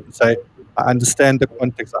report and say, I understand the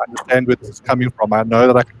context, I understand where this is coming from, I know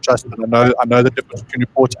that I can trust it, I know the difference between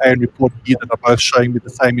report A and report B, that are both showing me the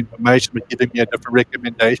same information but giving me a different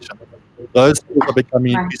recommendation. Those skills are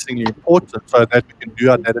becoming increasingly important so that we can do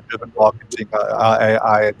our data-driven marketing, our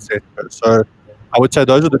AI, etc. So I would say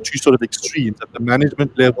those are the two sort of extremes. At the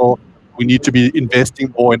management level, we need to be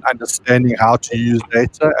investing more in understanding how to use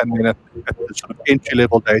data, and then at the sort of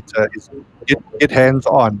entry-level data is get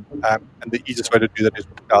hands-on, and the easiest way to do that is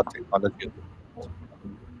with cloud technology.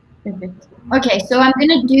 Perfect. Okay, so I'm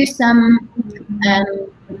going to do some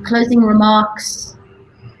closing remarks.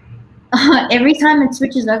 Every time it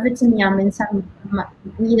switches over to me, I'm in some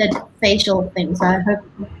weird facial thing, so I hope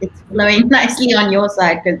it's flowing nicely on your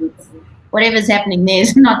side, because it's whatever's happening there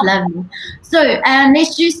is not lovely. So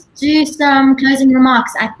let's just do some closing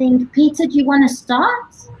remarks. I think, Pieter, do you want to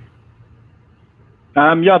start?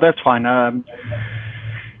 Yeah, that's fine. I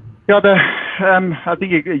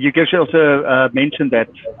think Yugesh also mentioned that.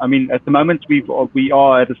 I mean, at the moment we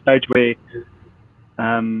are at a stage where,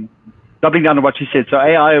 doubling down on what she said, so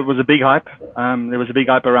AI was a big hype. There was a big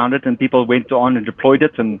hype around it, and people went on and deployed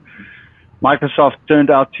it, and Microsoft turned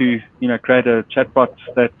out to create a chatbot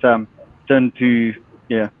that turned to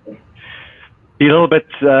be a little bit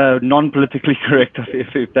non-politically correct,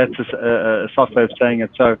 if that's a soft way of saying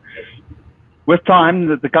it. So with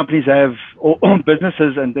time, the companies have, or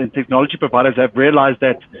businesses and technology providers have realized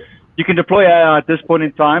that you can deploy AI at this point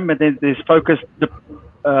in time, and then there's focused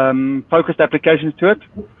applications to it.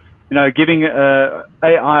 Giving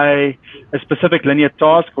AI a specific linear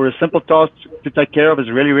task or a simple task to take care of is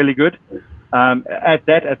really, really good. at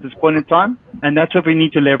this point in time, and that's what we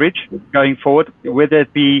need to leverage going forward, whether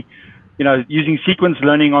it be, you know, using sequence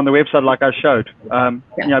learning on the website like I showed,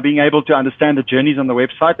 you know, being able to understand the journeys on the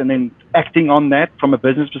website and then acting on that from a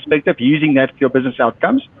business perspective, using that for your business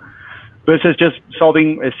outcomes, versus just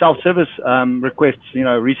solving a self-service requests, you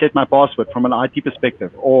know, reset my password from an IT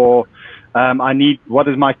perspective, or I need, what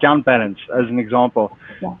is my account balance, as an example.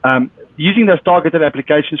 Using those targeted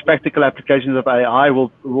applications, practical applications of AI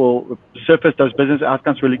will surface those business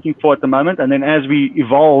outcomes we're looking for at the moment. And then as we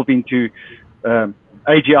evolve into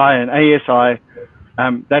AGI and ASI,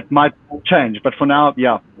 that might change. But for now,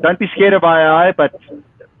 yeah, don't be scared of AI, but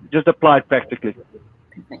just apply it practically.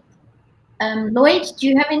 Perfect. Lloyd, do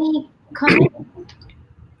you have any comments?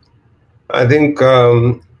 I think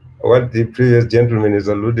what the previous gentleman has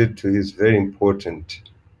alluded to is very important.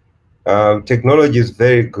 Technology is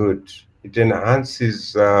very good. It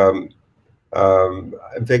enhances, in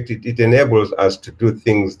fact, it enables us to do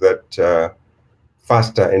things that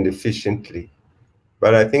faster and efficiently.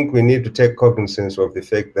 But I think we need to take cognizance of the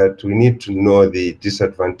fact that we need to know the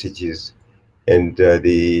disadvantages and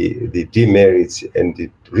the demerits and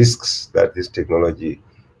the risks that this technology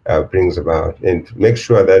brings about, and make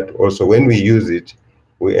sure that also when we use it,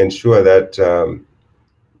 we ensure that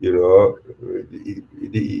you know,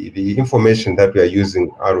 the information that we are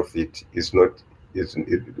using out of it is not,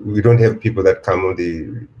 we don't have people that come on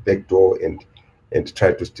the back door and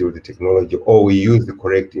try to steal the technology, or we use the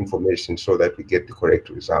correct information so that we get the correct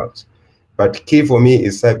results. But key for me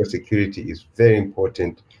is cybersecurity is very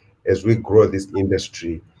important as we grow this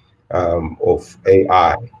industry of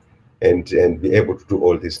AI and be able to do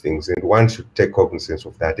all these things. And one should take cognizance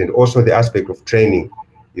of that. And also the aspect of training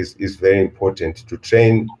is very important, to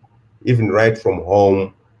train even right from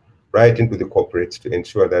home, right into the corporates, to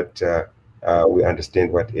ensure that we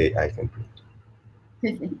understand what AI can do.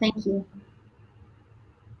 Perfect, thank you.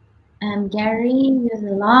 Gary, you're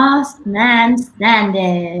the last man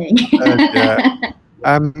standing.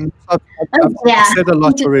 I've said a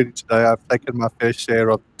lot already today. I've taken my fair share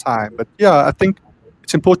of time, but yeah, I think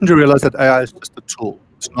it's important to realize that AI is just a tool.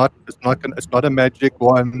 It's not a magic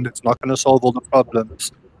wand. It's not going to solve all the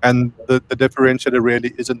problems. And the differentiator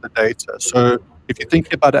really isn't the data. So if you're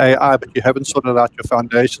thinking about AI, but you haven't sorted out your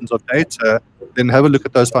foundations of data, then have a look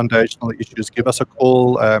at those foundational issues. Give us a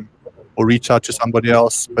call or reach out to somebody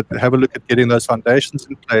else, but have a look at getting those foundations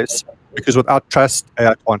in place, because without trust,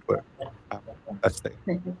 AI can't work. That's the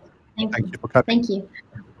thing. Thank you for coming. Thank you.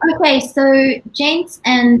 Okay, so gents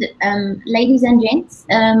and ladies and gents,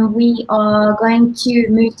 we are going to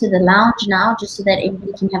move to the lounge now, just so that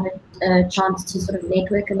everybody can have a chance to sort of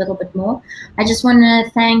network a little bit more. I just want to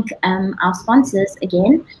thank our sponsors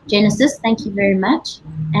again. Genesis, thank you very much.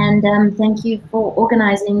 And thank you for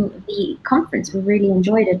organizing the conference. We really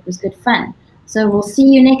enjoyed it. It was good fun. So we'll see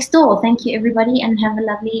you next door. Thank you, everybody, and have a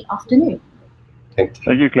lovely afternoon. Thank you.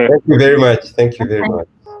 Thank you, Claire. Thank you very much. Thank you very much.